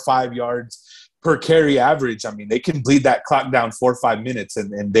 4 or 5 yards per carry average, they can bleed that clock down 4 or 5 minutes,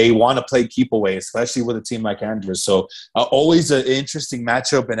 and they want to play keep away, especially with a team like Andrus. So always an interesting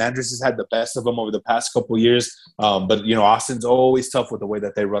matchup, and Andrus has had the best of them over the past couple of years. But Austin's always tough with the way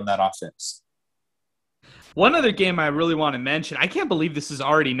that they run that offense. One other game I really want to mention, I can't believe this is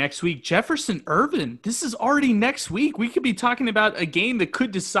already next week. Jefferson Irvin, this is already next week. We could be talking about a game that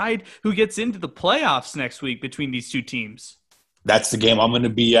could decide who gets into the playoffs next week between these two teams. That's the game I'm going to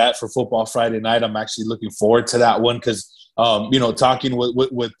be at for Football Friday night. I'm actually looking forward to that one, because, talking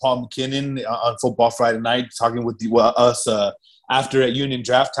with Paul McKinnon on Football Friday night, talking with us after at Union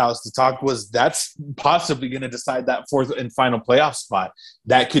Draft House, the talk was that's possibly going to decide that fourth and final playoff spot.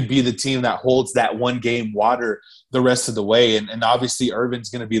 That could be the team that holds that one game water the rest of the way. And obviously Irvin's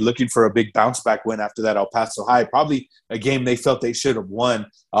going to be looking for a big bounce back win after that El Paso High, probably a game they felt they should have won.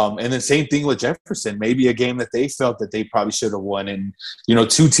 And then same thing with Jefferson, maybe a game that they felt that they probably should have won. And,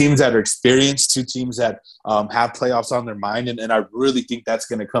 two teams that are experienced, two teams that have playoffs on their mind. And I really think that's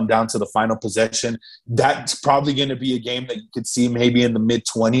going to come down to the final possession. That's probably going to be a game that you could see maybe in the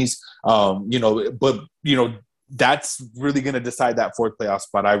mid-20s, that's really going to decide that fourth playoff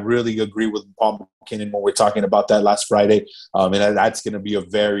spot. I really agree with Paul McKinnon when we're talking about that last Friday. And that's going to be a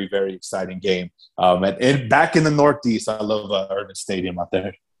very, very exciting game. And back in the Northeast, I love Irvin Stadium out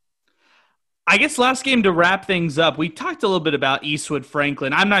there. I guess last game to wrap things up, we talked a little bit about Eastwood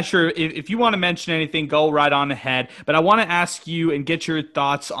Franklin. I'm not sure if you want to mention anything, go right on ahead. But I want to ask you and get your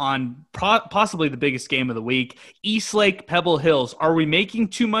thoughts on possibly the biggest game of the week, Eastlake Pebble Hills. Are we making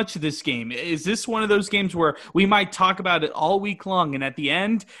too much of this game? Is this one of those games where we might talk about it all week long, and at the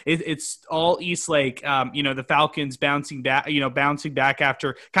end, it's all Eastlake? The Falcons bouncing back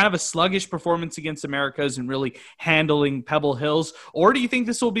after kind of a sluggish performance against Americas and really handling Pebble Hills. Or do you think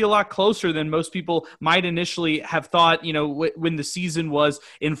this will be a lot closer than most people might initially have thought, when the season was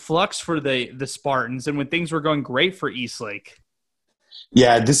in flux for the Spartans and when things were going great for Eastlake?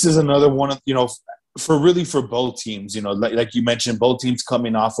 Yeah, this is another one of, for both teams, like you mentioned, both teams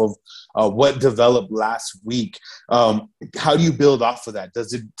coming off of what developed last week. How do you build off of that?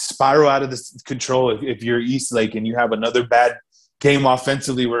 Does it spiral out of this control if you're Eastlake and you have another bad game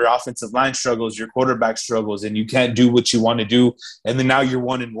offensively where your offensive line struggles, your quarterback struggles, and you can't do what you want to do, and then now you're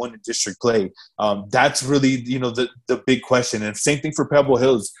 1-1 in district play? That's really, the big question. And same thing for Pebble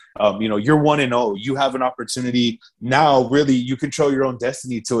Hills. You're 1-0. You have an opportunity now. Really, you control your own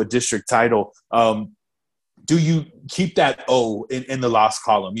destiny to a district title. do you keep that O in the loss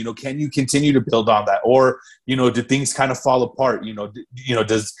column? Can you continue to build on that? Or, do things kind of fall apart?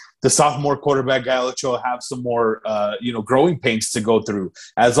 Does the sophomore quarterback Guy Ochoa have some more, growing pains to go through,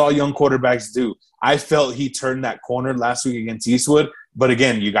 as all young quarterbacks do? I felt he turned that corner last week against Eastwood. But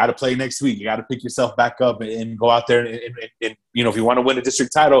again, you got to play next week. You got to pick yourself back up and go out there. And if you want to win a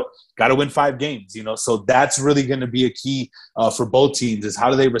district title, got to win 5 games, So that's really going to be a key for both teams, is how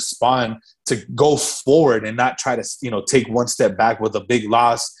do they respond to go forward and not try to, take one step back with a big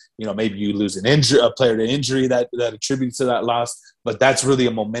loss. Maybe you lose a player to injury that attributes to that loss. But that's really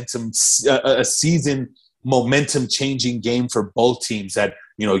a season momentum changing game for both teams that,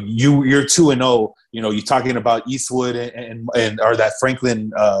 you're 2-0, you're talking about Eastwood and or that Franklin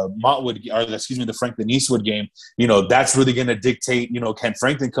the Franklin Eastwood game, that's really going to dictate, can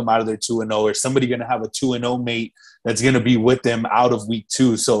Franklin come out of there 2-0, or somebody going to have a 2-0 mate that's going to be with them out of week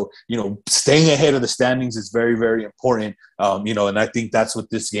 2. So, staying ahead of the standings is very, very important. And I think that's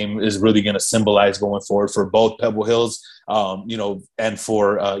what this game is really going to symbolize going forward for both Pebble Hills, and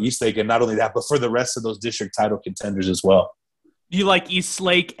for Eastlake. And not only that, but for the rest of those district title contenders as well. Do you like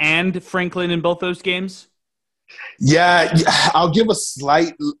Eastlake and Franklin in both those games? Yeah, I'll give a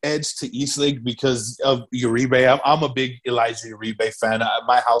slight edge to Eastlake because of Uribe. I'm a big Elijah Uribe fan.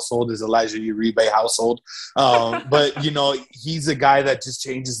 My household is Elijah Uribe household. But, he's a guy that just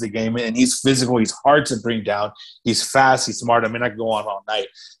changes the game, and he's physical. He's hard to bring down. He's fast. He's smart. I mean, I can go on all night.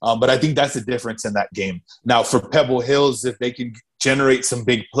 But I think that's the difference in that game. Now, for Pebble Hills, if they can generate some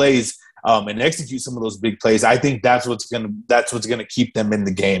big plays, and execute some of those big plays, I think that's what's gonna keep them in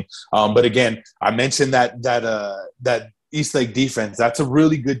the game. But again, I mentioned that Eastlake defense. That's a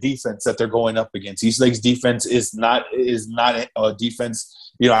really good defense that they're going up against. Eastlake's defense is not a defense.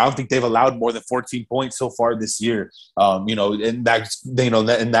 I don't think they've allowed more than 14 points so far this year. And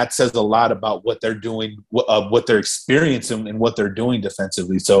that says a lot about what they're doing, what they're experiencing, and what they're doing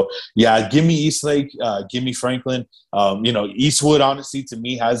defensively. So yeah, give me Eastlake, give me Franklin. Eastwood, honestly, to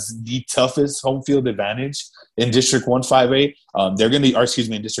me, has the toughest home field advantage in District 1-5A. In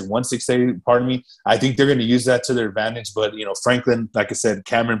District 1-6A, pardon me. I think they're going to use that to their advantage. But, Franklin, like I said,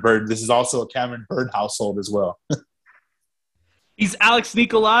 Cameron Bird, this is also a Cameron Bird household as well. He's Alex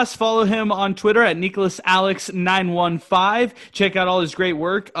Nicolas. Follow him on Twitter at NicolasAlex915. Check out all his great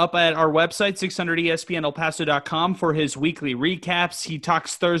work up at our website, 600ESPNElPaso.com, for his weekly recaps. He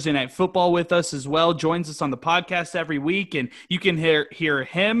talks Thursday Night Football with us as well, joins us on the podcast every week, and you can hear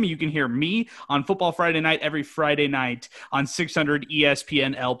him, you can hear me on Football Friday Night every Friday night on 600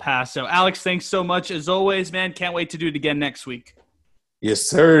 ESPN El Paso. Alex, thanks so much as always, man. Can't wait to do it again next week. Yes,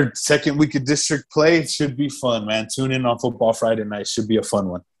 sir. Second week of district play. It should be fun, man. Tune in on Football Friday night. Should be a fun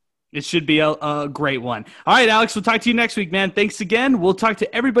one. It should be a great one. All right, Alex, we'll talk to you next week, man. Thanks again. We'll talk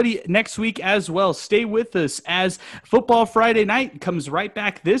to everybody next week as well. Stay with us as Football Friday night comes right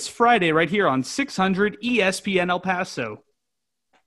back this Friday right here on 600 ESPN El Paso.